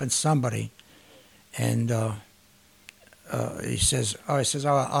 I'm repping somebody," and he says, "Oh," I says,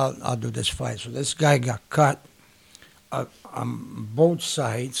 "I'll do this fight." So this guy got cut on both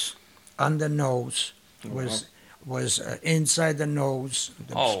sides, on the nose, was inside the nose.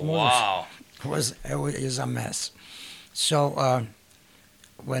 The Oh, smallest wow. it was a mess. So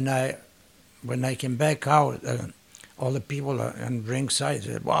when I came back out, all the people on ringside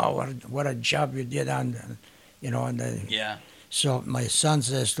said, "Wow, what a job you did on," Yeah. So my son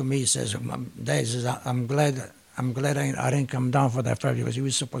says to me, he says, "Dad, says, I'm glad I didn't come down for that fight because he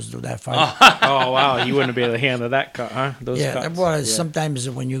was supposed to do that fight." Oh wow, you wouldn't be able to handle that cut, huh? Those Yeah, cuts. well, Yeah. sometimes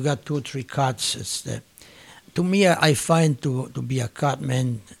when you got 2 or 3 cuts, it's to me, I find to be a cut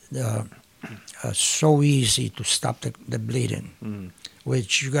man so easy to stop the bleeding,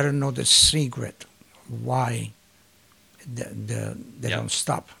 which you got to know the secret why they Yep. don't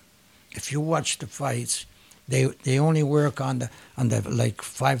stop. If you watch the fights, they only work on the like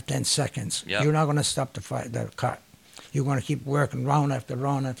 5-10 seconds. Yep. You're not gonna stop the cut. You're gonna keep working round after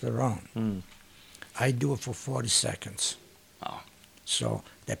round after round. Mm. I do it for 40 seconds. Oh. So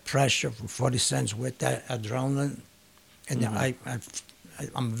the pressure for 40 seconds with that adrenaline, and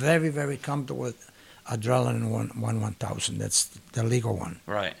I'm very, very comfortable with adrenaline 1000. That's the legal one.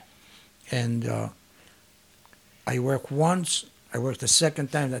 Right. And I work once. I work the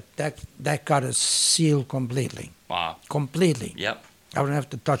second time. That cut is sealed completely. Wow. Completely. Yep. I don't have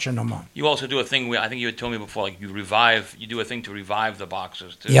to touch it no more. You also do a thing where I think you had told me before, like you do a thing to revive the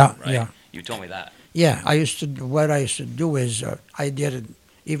boxers too. Yeah, right? yeah. You told me that. Yeah, what I used to do is I did it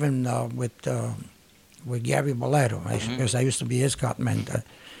even with Gary Boleto, because I used to be his cut mentor,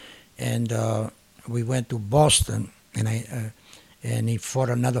 and we went to Boston, and he fought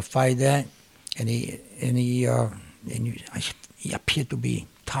another fight there, and he appeared to be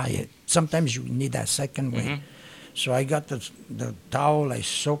tired. Sometimes you need that second win. Mhm. So I got the towel, I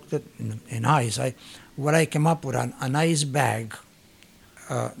soaked it in ice. What I came up with an ice bag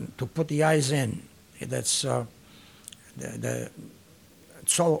to put the ice in. That's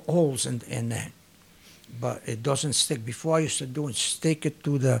it's all holes in there, but it doesn't stick. Before I used to do it, stick it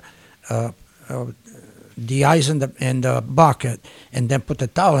to the ice in the bucket, and then put the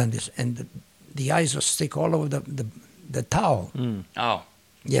towel in this, and the ice will stick all over the towel. Mm. Oh.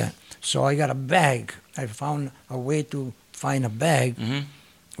 Yeah. So I got a bag. I found a way to find a bag. Mhm.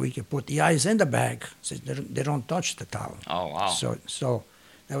 We could put the ice in the bag, so they don't touch the towel. Oh wow. So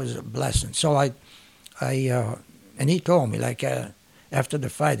that was a blessing. So and he told me, like, after the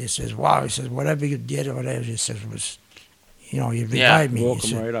fight, he says, wow, he says, whatever you did or whatever, he says, was, you revived me. Woke He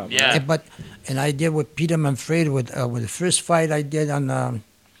him said. right up. Yeah. And I did with Peter Manfredi with the first fight I did on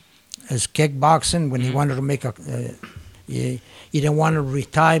his kickboxing when he wanted to make he didn't want to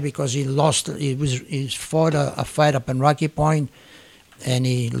retire because he lost. He fought a fight up in Rocky Point, and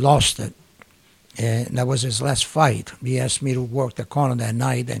he lost it. And that was his last fight. He asked me to work the corner that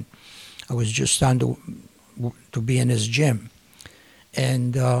night, and I was just starting to be in his gym.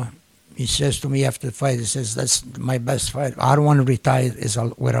 And he says to me after the fight, he says, that's my best fight. I don't want to retire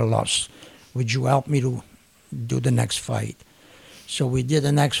with a loss. Would you help me to do the next fight? So we did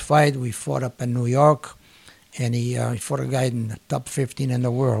the next fight. We fought up in New York, and he fought a guy in the top 15 in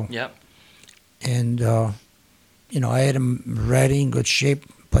the world. Yep. And, I had him ready, in good shape.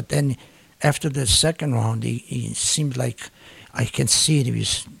 But then after the second round, he seemed like I can see it.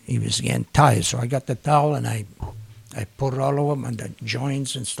 He was getting tired. So I got the towel, and I put it all over him on the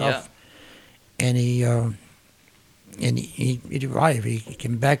joints and stuff. Yeah. And he revived. He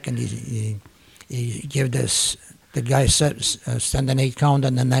came back, and he gave the guy standing 8 count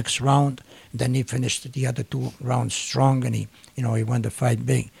in the next round. Then he finished the other 2 rounds strong, and he won the fight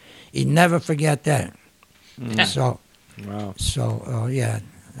big. He never forget that. So Wow. yeah,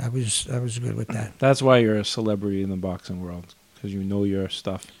 I was good with that. That's why you're a celebrity in the boxing world, because you know your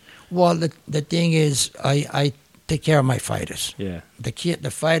stuff. Well, the thing is, I take care of my fighters. Yeah.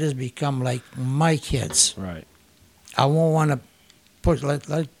 The fighters become like my kids. Right. I won't want to put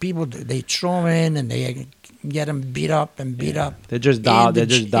like people. They throw in and they get them beat up and beat up. They're just in dollar. the They're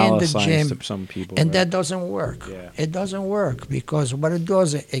g- just dollar in the signs gym. to some people. And right? that doesn't work. Yeah. It doesn't work because what it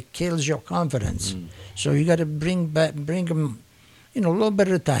does, it kills your confidence. So you got to bring them, a little bit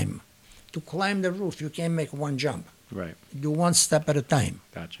at a time. To climb the roof, you can't make one jump. Right. Do one step at a time.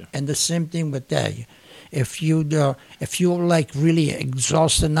 Gotcha. And the same thing with that. If you're like really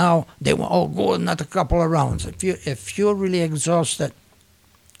exhausted now, they want go another couple of rounds. If you're really exhausted,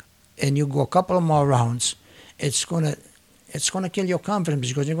 and you go a couple of more rounds, it's gonna kill your confidence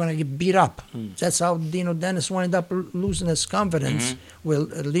because you're gonna get beat up. That's how Dino Dennis wound up losing his confidence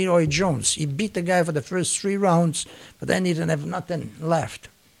with Leroy Jones. He beat the guy for the first 3 rounds, but then he didn't have nothing left.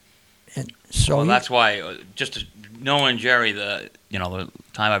 And so Well, that's why just knowing Jerry, the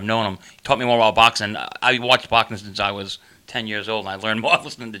time I've known him, he taught me more about boxing. I watched boxing since I was 10 years old, and I learned more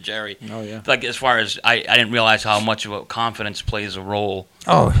listening to Jerry. Oh yeah. Like as far as I didn't realize how much of a confidence plays a role.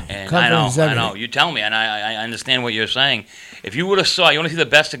 And confidence is I everything. know. You tell me, and I understand what you're saying. If you would have you want to see the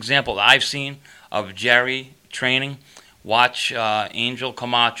best example that I've seen of Jerry training? Watch Angel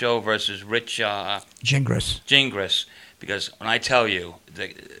Camacho versus Rich Gingras. Gingras, because when I tell you,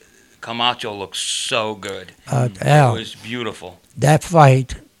 Camacho looks so good. Al, It was beautiful. that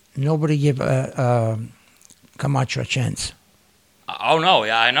fight, nobody gave Camacho a chance. Oh no,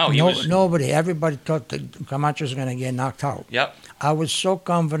 yeah, I know. He was. Nobody. Everybody thought that Camacho was going to get knocked out. Yep. I was so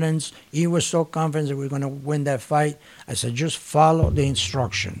confident. He was so confident that we were going to win that fight. I said, just follow the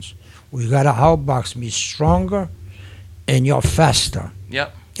instructions. We got to outbox, be stronger, and you're faster,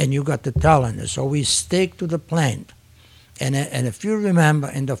 Yep. and you got the talent. So we stick to the plan. And if you remember,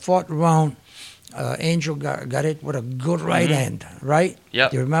 in the fourth round, Angel got it with a good right hand, right?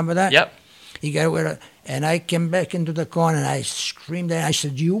 Yep. Do you remember that? Yep. He got it with and I came back into the corner and I screamed at him. I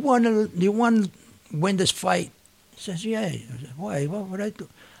said, "You want to win this fight?" He says, "Yeah." I said, "Why? What would I do?"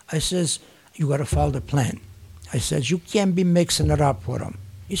 I says, "You got to follow the plan." I says, "You can't be mixing it up with him."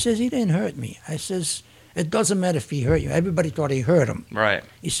 He says, "He didn't hurt me." I says, "It doesn't matter if he hurt you. Everybody thought he hurt him." Right.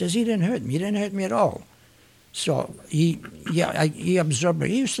 He says, "He didn't hurt me. He didn't hurt me at all." So he observed me.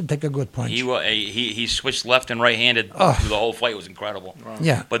 He used to take a good punch. He switched left and right-handed Oh. through the whole fight. It was incredible.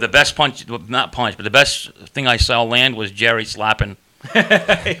 Yeah. But the best punch, not punch, but the best thing I saw land was Jerry slapping.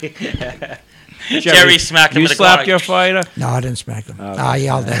 Jerry smacked him You with a slapped guard. your fighter? No, I didn't smack him. Oh. I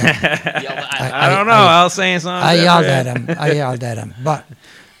yelled at him. I don't know. I was saying something. I yelled different. at him.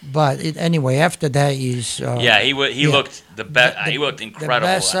 But anyway, after that, he's Yeah, he looked the best. He looked incredible.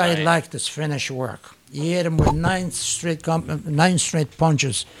 The best that I night. liked is finish work. He hit him with nine straight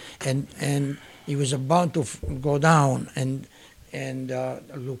punches, and he was about to go down, and Joe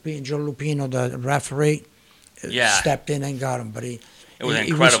Lupino, the referee, stepped in and got him. But it was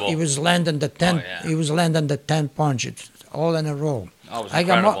incredible. He was landing the 10. yeah. He was landing the 10 punches all in a row. Oh, it was I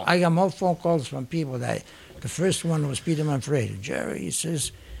got incredible. more phone calls from people that the first one was Peter Manfredi. Jerry, he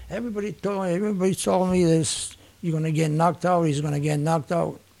says, everybody told me this. You're gonna get knocked out. He's gonna get knocked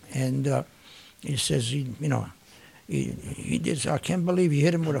out, and he says he did. I can't believe he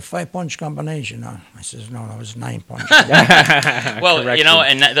hit him with a 5-punch combination. I says no, it was 9 punches. Well, Correction.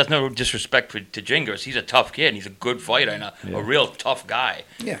 and that's no disrespect to Jingles. He's a tough kid. And he's a good fighter and a real tough guy.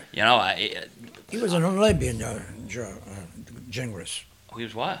 Yeah. He was an Olympian, Gingras. He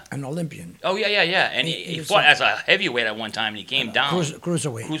was what? An Olympian. Oh yeah. And He he was fought as a heavyweight at one time, and he came down.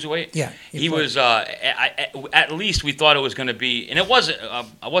 Cruiserweight. Cruiserweight. Yeah. He fought- was. At least we thought it was going to be, and it wasn't.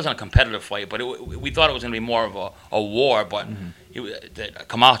 It wasn't a competitive fight, but we thought it was going to be more of a war. But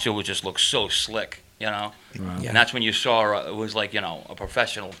Camacho would just look so slick, Yeah. And that's when you saw it was like a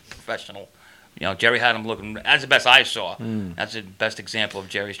professional. Jerry had him looking. That's the best I saw. That's the best example of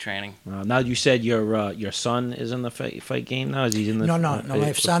Jerry's training. Now you said your son is in the fight game now. Is he in the? No.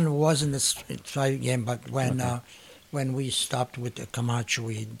 My son was in this fight game, but when we stopped with the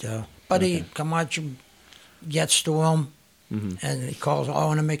Camacho, Camacho gets to him, and he calls, "I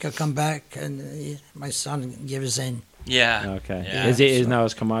want to make a comeback," and my son gives in. Yeah. Okay. Yeah. Is now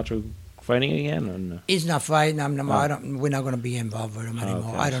is Camacho fighting again or no? He's not fighting. We're not going to be involved with him anymore.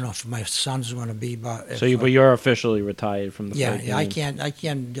 Okay. I don't know if my son's going to be, but if, So you're officially retired from the yeah, fight yeah, I game? can't.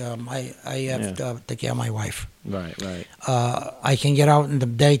 I have to take care of my wife. Right. I can get out in the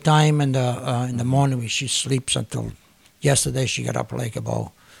daytime and in the morning when she sleeps until. Yesterday she got up like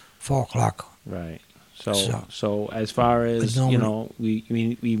about 4 o'clock. Right. So- So as far as But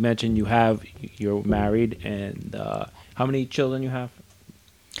we mentioned you're married, and how many children you have?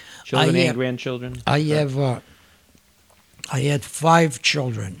 Children and grandchildren. I had 5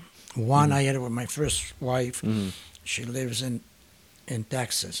 children. One I had with my first wife. Mm-hmm. She lives in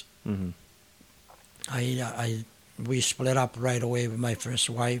Texas. Mm-hmm. We split up right away with my first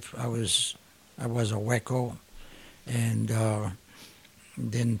wife. I was a wacko, and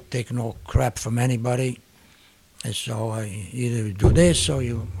didn't take no crap from anybody. And so I either do this or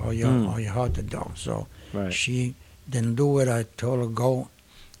you hard to do. So Right. she didn't do it. I told her go,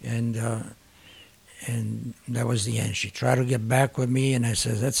 and that was the end. She tried to get back with me, and I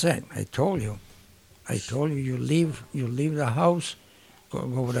said, "That's it. I told you. You leave the house, go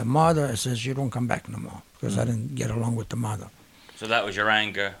with the mother." I says, "You don't come back no more," because I didn't get along with the mother. So that was your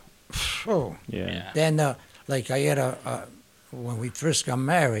anger. Oh, Yeah. then like I had when we first got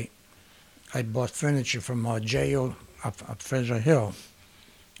married, I bought furniture from J.O. up Fraser Hill.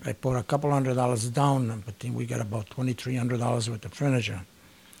 I put a couple $100 down, but then we got about $2,300 worth of furniture.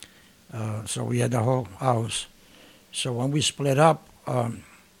 So we had the whole house. So when we split up,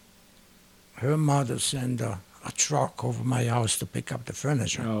 her mother sent a truck over my house to pick up the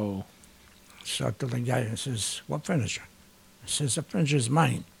furniture. Oh. So I told the guy, I says, "What furniture?" I says, "The furniture is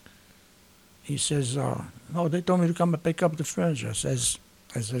mine." He says, "No, they told me to come and pick up the furniture." I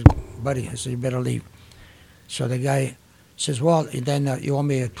said, "Buddy," I said, "you better leave." So the guy says, "Well, then you owe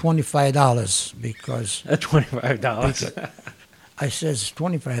me $25 because..." $25. I says,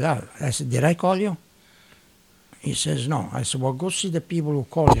 $25. I said, "Did I call you?" He says, "No." I said, "Well, go see the people who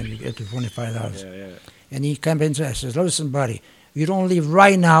called you and you get the $25. Yeah. And he came in and I says, "Listen, buddy, you don't leave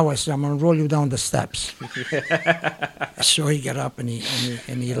right now." I said, "I'm going to roll you down the steps." So he got up and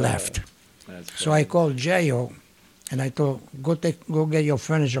he left. So I called J.O. and I told, go get your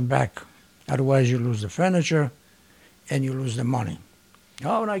furniture back. Otherwise you lose the furniture. and you lose the money.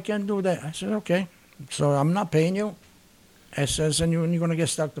 Oh, I can't do that. I said, okay. So I'm not paying you. I says, and you're going to get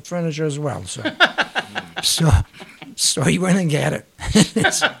stuck to furniture as well. So, so, so he went and got it.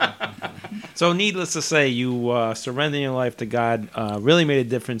 So, needless to say, you surrendering your life to God really made a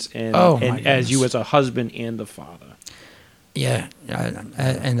difference in, Oh, my as you goodness. as a husband and a father. Yeah,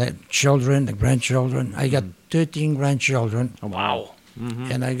 and the children, the grandchildren. I got 13 grandchildren, Wow.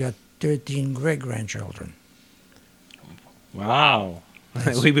 Mm-hmm. and I got 13 great-grandchildren. Wow.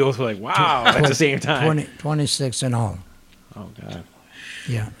 We both were like, wow, at the same time. 26 in all. Oh, God.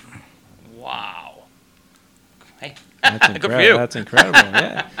 Yeah. Wow. Hey, That's good for incredible. you. That's incredible.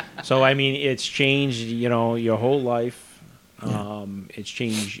 Yeah. So I mean, it's changed. Your whole life. It's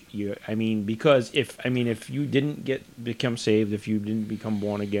changed your. I mean, because if you didn't become saved, if you didn't become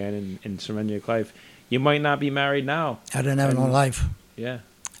born again and surrender your life, you might not be married now. I didn't have no life. Yeah.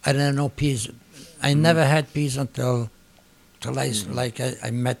 I didn't have no peace. I never had peace until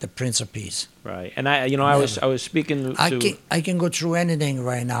I met the Prince of Peace. Right. And I was speaking to. I can go through anything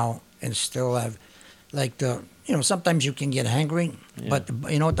right now and still have, sometimes you can get hangry, but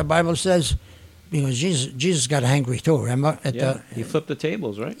you know what the Bible says? Because Jesus got hangry too, remember? He flipped the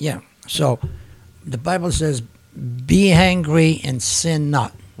tables, right? Yeah. So the Bible says, be angry and sin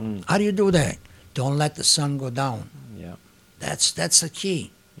not. How do you do that? Don't let the sun go down. Yeah. That's the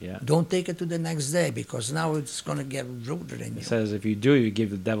key. Yeah. Don't take it to the next day, because now it's going to get rooted in you. It says if you do, you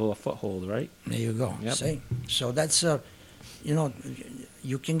give the devil a foothold, right? There you go. Yep. See? So that's,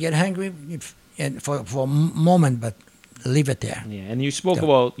 you can get angry for a moment, but leave it there. Yeah, and you spoke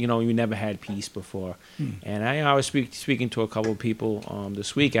about you never had peace before, and I was speaking to a couple of people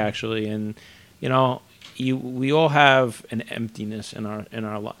this week actually, and we all have an emptiness in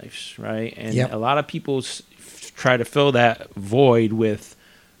our lives, right? And Yep. a lot of people try to fill that void with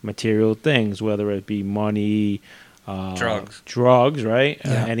material things, whether it be money, drugs, right?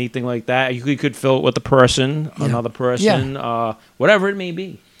 Yeah. Anything like that. You could fill it with a person, Yeah. another person, whatever it may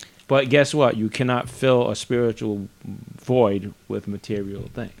be. But guess what? You cannot fill a spiritual void with material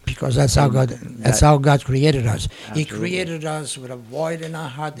things. Because that's how God created us. He Absolutely. created us with a void in our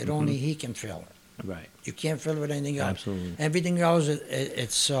heart that only He can fill. Right. You can't fill it with anything else. Absolutely. Everything else,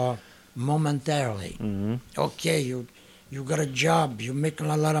 it's momentarily. Mm-hmm. Okay, you got a job, you're making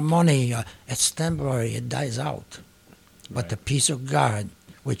a lot of money. It's temporary. It dies out. But Right. the peace of God,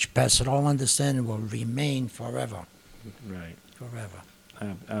 which passes all understanding, will remain forever. Right. Forever.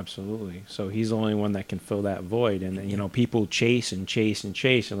 Absolutely. So he's the only one that can fill that void. And people chase and chase and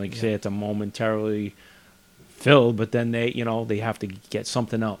chase, and like you say, it's a momentarily filled. But then they have to get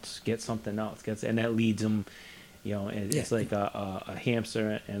something else, and that leads them. It's like a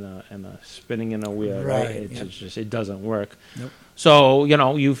hamster and a spinning in a wheel, right? It's just it doesn't work. Nope. So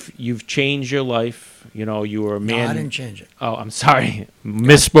you've changed your life. You were a man. No, I didn't change it. Oh, I'm sorry,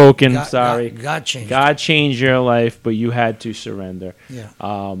 misspoken. Sorry. God changed it. God changed your life, but you had to surrender. Yeah.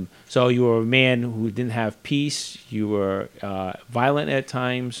 So you were a man who didn't have peace. You were violent at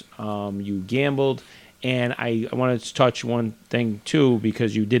times. You gambled. And I wanted to touch one thing, too,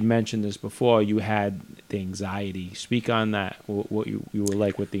 because you did mention this before. You had the anxiety. Speak on that, what you were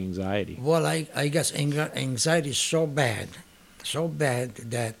like with the anxiety. Well, I guess anxiety is so bad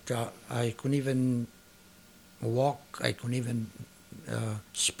that I couldn't even walk. I couldn't even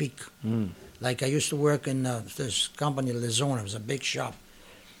speak. Like I used to work in this company, Lizona. It was a big shop,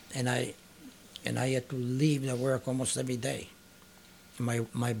 and I had to leave the work almost every day.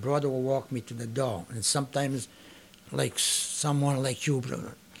 My brother would walk me to the door, and sometimes, like someone like you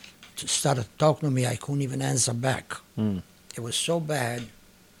started talking to me, I couldn't even answer back. It was so bad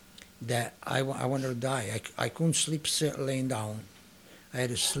that I wanted to die. I couldn't sleep laying down. I had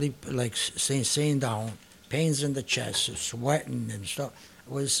to sleep like sitting down, pains in the chest, sweating and stuff.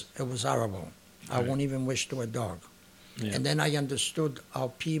 It was horrible. I won't even wish to a dog. Yeah. And then I understood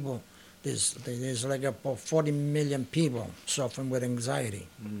how people. There's like about 40 million people suffering with anxiety.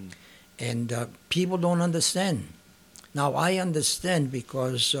 And people don't understand. Now, I understand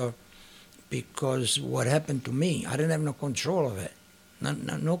because what happened to me, I didn't have no control of it.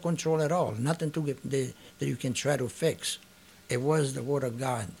 No control at all. Nothing that you can try to fix. It was the Word of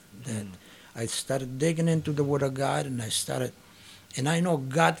God that I started digging into the Word of God, and I know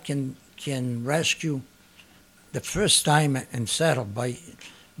God can rescue the first time and settle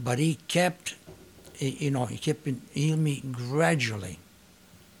but He kept healing me gradually,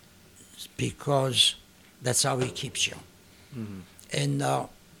 because that's how He keeps you. And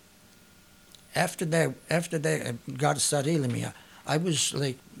after that, God started healing me. I was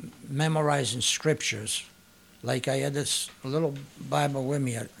like memorizing scriptures. Like I had this little Bible with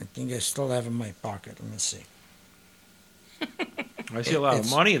me. I think I still have in my pocket. Let me see. I see a lot of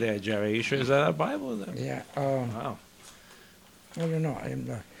It's- money there, Jerry. You sure is that a Bible? Is that- Yeah. Wow. I don't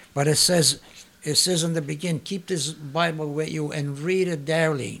know. But it says in the beginning, keep this Bible with you and read it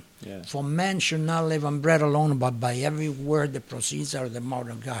daily. Yes. For man should not live on bread alone, but by every word that proceeds out of the mouth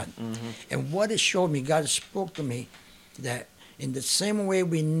of God. Mm-hmm. And what it showed me, God spoke to me that in the same way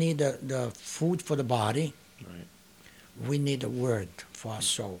we need the food for the body, Right. we need the word for our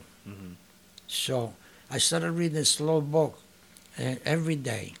soul. Mm-hmm. So I started reading this little book every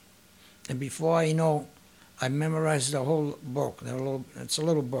day. And before I know, I memorized the whole book. It's a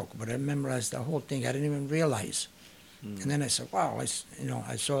little book, but I memorized the whole thing. I didn't even realize. Mm. And then I said, wow, I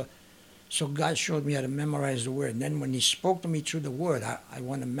saw. So God showed me how to memorize the word. And then when he spoke to me through the word, I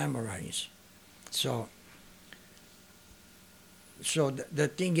want to memorize. So the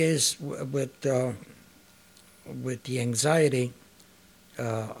thing is, with the anxiety,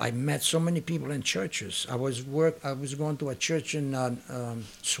 I met so many people in churches. I was going to a church in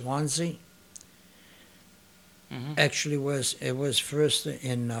Swansea. Mm-hmm. Actually, it was first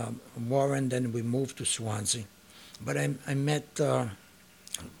in Warren, then we moved to Swansea. But I met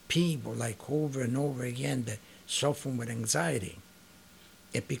people like over and over again that suffering with anxiety.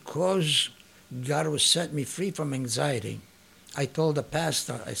 And because God was set me free from anxiety, I told the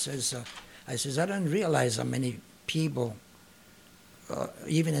pastor, I says, I don't realize how many people,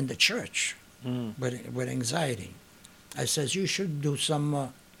 even in the church, Mm. with anxiety. I says, you should do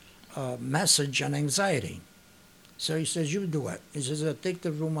some message on anxiety. So he says, you do it. He says, take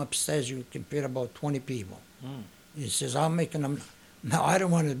the room upstairs. You can fit about 20 people. Mm. He says, I'll make them. No, I don't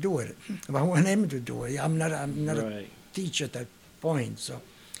want to do it. I want him to do it. I'm not a Right. teacher at that point.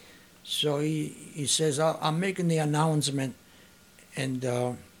 So he says, I'm making the announcement. And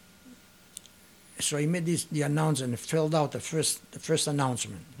so he made the announcement and filled out the first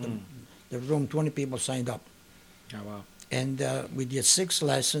announcement. The room, 20 people signed up. Oh, wow. And we did 6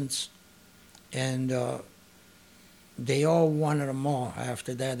 lessons. And they all wanted them more.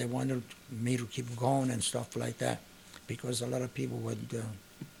 After that, they wanted me to keep going and stuff like that, because a lot of people were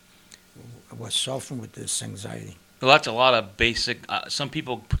suffering with this anxiety. Well, that's a lot of basic.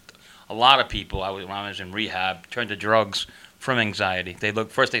 A lot of people, when I was in rehab, turned to drugs from anxiety. They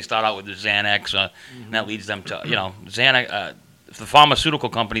start out with the Xanax, and that leads them to, Xanax. The pharmaceutical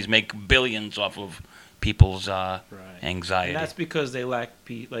companies make billions off of people's anxiety. And that's because they lack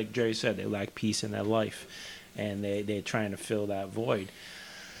peace, like Jerry said, they lack peace in their life, and they're trying to fill that void.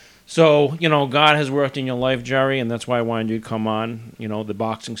 So, God has worked in your life, Jerry, and that's why I wanted you to come on. The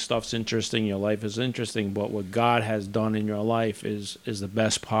boxing stuff's interesting, your life is interesting, but what God has done in your life is the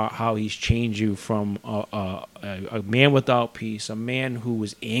best part, how he's changed you from a man without peace, a man who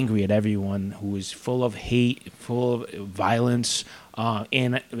was angry at everyone, who was full of hate, full of violence,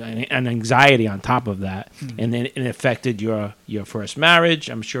 and anxiety on top of that. And then it affected your first marriage.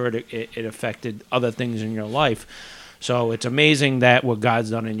 I'm sure it affected other things in your life. So it's amazing that what God's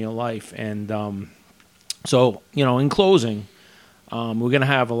done in your life. And so, in closing, we're going to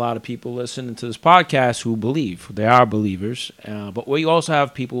have a lot of people listening to this podcast who believe. They are believers. But we also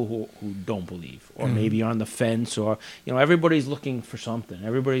have people who don't believe, or maybe on the fence, or, everybody's looking for something.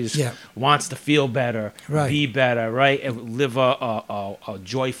 Everybody's wants to feel better, be better, right? And live a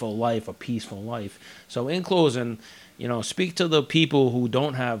joyful life, a peaceful life. So in closing, speak to the people who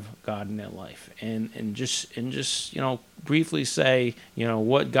don't have God in their life, and just briefly say,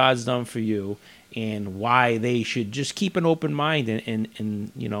 what God's done for you, and why they should just keep an open mind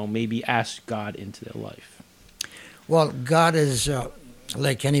and maybe ask God into their life. Well, God is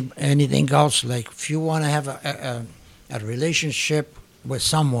like anything else. Like if you want to have a relationship with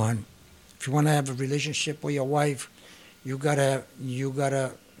someone, if you want to have a relationship with your wife, you gotta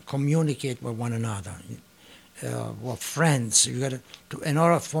communicate with one another. Well, friends, in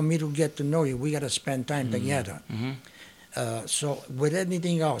order for me to get to know you, we got to spend time together. Mm-hmm. So with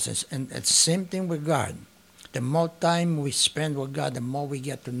anything else, and it's the same thing with God. The more time we spend with God, the more we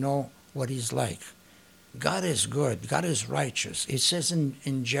get to know what he's like. God is good. God is righteous. It says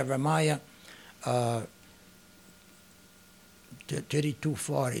in Jeremiah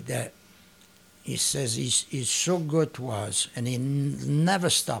 32:40 that he says he's so good to us, and he never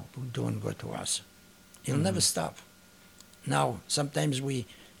stopped doing good to us. He'll never stop. Now, sometimes we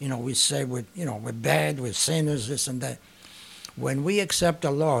say we're bad, we're sinners, this and that. When we accept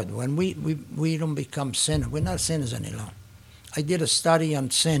the Lord, when we don't become sinners, we're not sinners any longer. I did a study on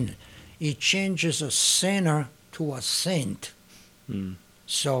sin. He changes a sinner to a saint.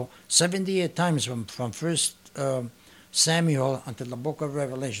 So 78 times from first Samuel until the book of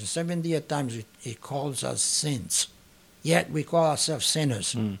Revelation, 78 times he calls us saints. Yet we call ourselves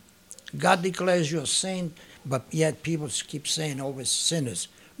sinners. God declares you a saint But yet people keep saying, "Oh, we're sinners."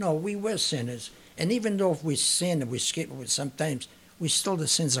 No, we were sinners, and even though if we sin and we skip, sometimes we still the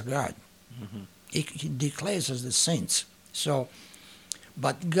sins of God. Mhm. He declares us the saints. So,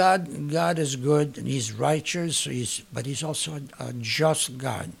 but God is good and He's righteous. But He's also a just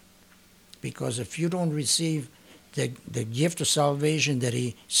God, because if you don't receive the gift of salvation that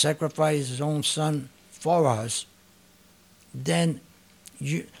He sacrificed His own Son for us, then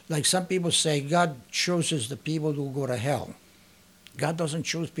you, like some people say, God chooses the people who go to hell. God doesn't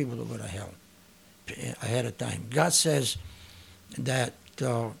choose people to go to hell ahead of time. God says that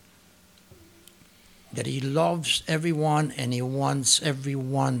that He loves everyone and He wants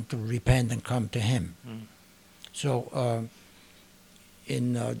everyone to repent and come to Him. Mm. So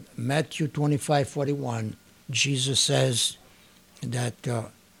in Matthew 25:41, Jesus says that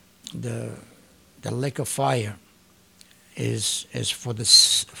the lake of fire is for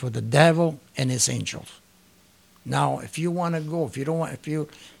the devil and his angels. Now, if you want to go, if you don't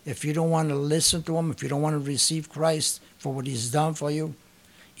want to listen to Him, if you don't want to receive Christ for what He's done for you,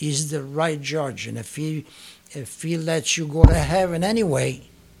 He's the right judge. And if he lets you go to heaven anyway,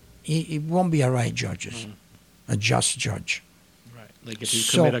 he won't be a right judge, a just judge. Right. Like if you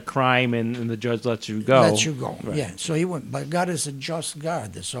commit a crime and the judge lets you go. Lets you go. Right. Yeah. So He won't. But God is a just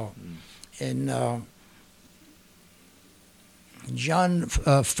God. So, in John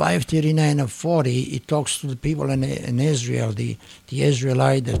 5:39 and 40, He talks to the people in Israel, the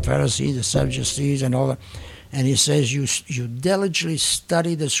Israelite, the Pharisees, the Sadducees, and all that. And He says, you diligently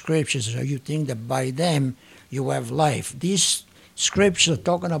study the Scriptures, so you think that by them you have life. These Scriptures are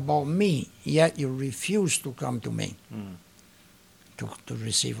talking about me, yet you refuse to come to me to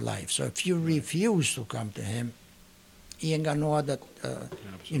receive life. So if you refuse to come to Him, He ain't got no other,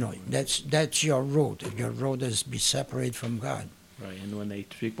 that's your road. Your road is be separated from God. Right, and when they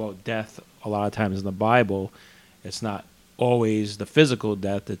speak about death, a lot of times in the Bible, it's not always the physical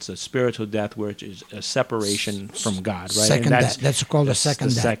death; it's a spiritual death, which is a separation from God. Right, Second death. That's called the second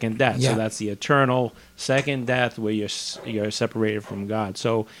death. Second death. Yeah. So that's the eternal second death, where you're separated from God.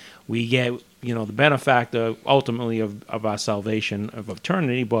 So we get the benefactor ultimately of our salvation of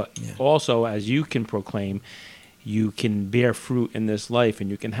eternity, but also, as you can proclaim, you can bear fruit in this life, and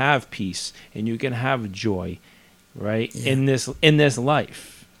you can have peace, and you can have joy, right? Yeah. In this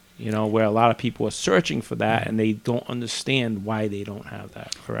life, where a lot of people are searching for that, and they don't understand why they don't have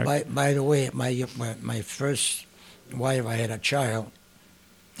that. Correct. By the way, my first wife, I had a child,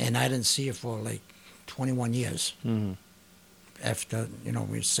 and I didn't see her for like 21 years. Mm-hmm. After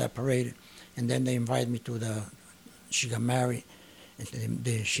we separated, and then they invited me to she got married,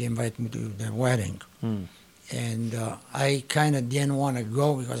 and she invited me to the wedding. Mm. And I kind of didn't want to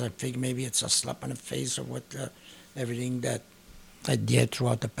go because I figured maybe it's a slap in the face of what everything that I did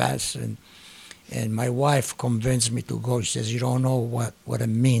throughout the past. And my wife convinced me to go. She says, "You don't know what it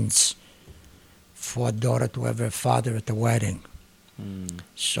means for a daughter to have her father at the wedding." Mm.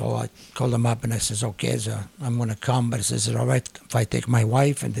 So I called him up and I says, "Okay, so I'm going to come." But he says, "Is it all right if I take my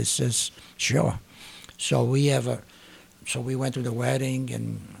wife?" And he says, "Sure." So we went to the wedding,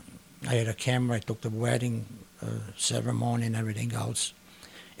 and I had a camera. I took the wedding ceremony and everything else.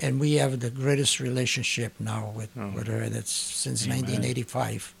 And we have the greatest relationship now with her. That's since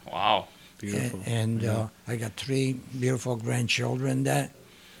 1985. Wow. Beautiful. And I got 3 beautiful grandchildren. That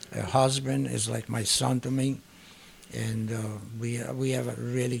her husband is like my son to me. And we have a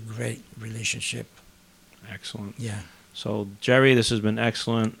really great relationship. Excellent. Yeah. So, Jerry, this has been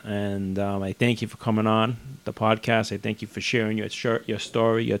excellent, and I thank you for coming on the podcast. I thank you for sharing your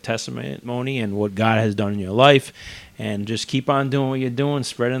story, your testimony, and what God has done in your life. And just keep on doing what you're doing,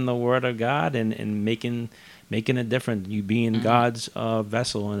 spreading the word of God, and making a difference. You being God's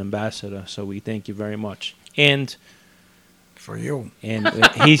vessel and ambassador. So we thank you very much. And For you. And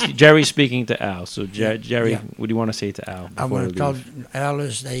Jerry's speaking to Al. So Jerry, what do you want to say to Al? I'm going to tell Al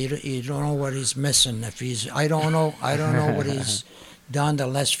is that you don't know what he's missing. I don't know what he's done the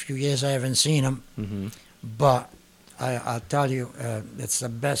last few years. I haven't seen him, but I'll tell you, it's the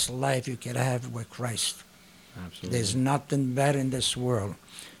best life you can have with Christ. Absolutely. There's nothing better in this world.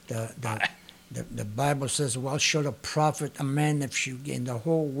 The Bible says, "Well, should it profit a man if you gain the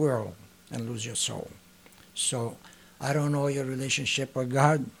whole world and lose your soul?" So I don't know your relationship with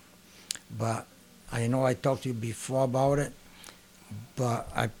God, but I know I talked to you before about it. But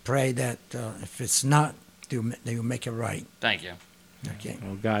I pray that if it's not, that you make it right. Thank you. Okay.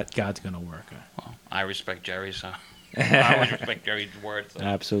 Well, God's going to work. Well, I respect Jerry, so I always respect Jerry's word. So.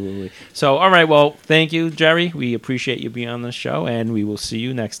 Absolutely. So, all right. Well, thank you, Jerry. We appreciate you being on the show, and we will see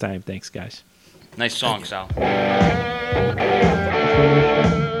you next time. Thanks, guys. Nice song, Sal.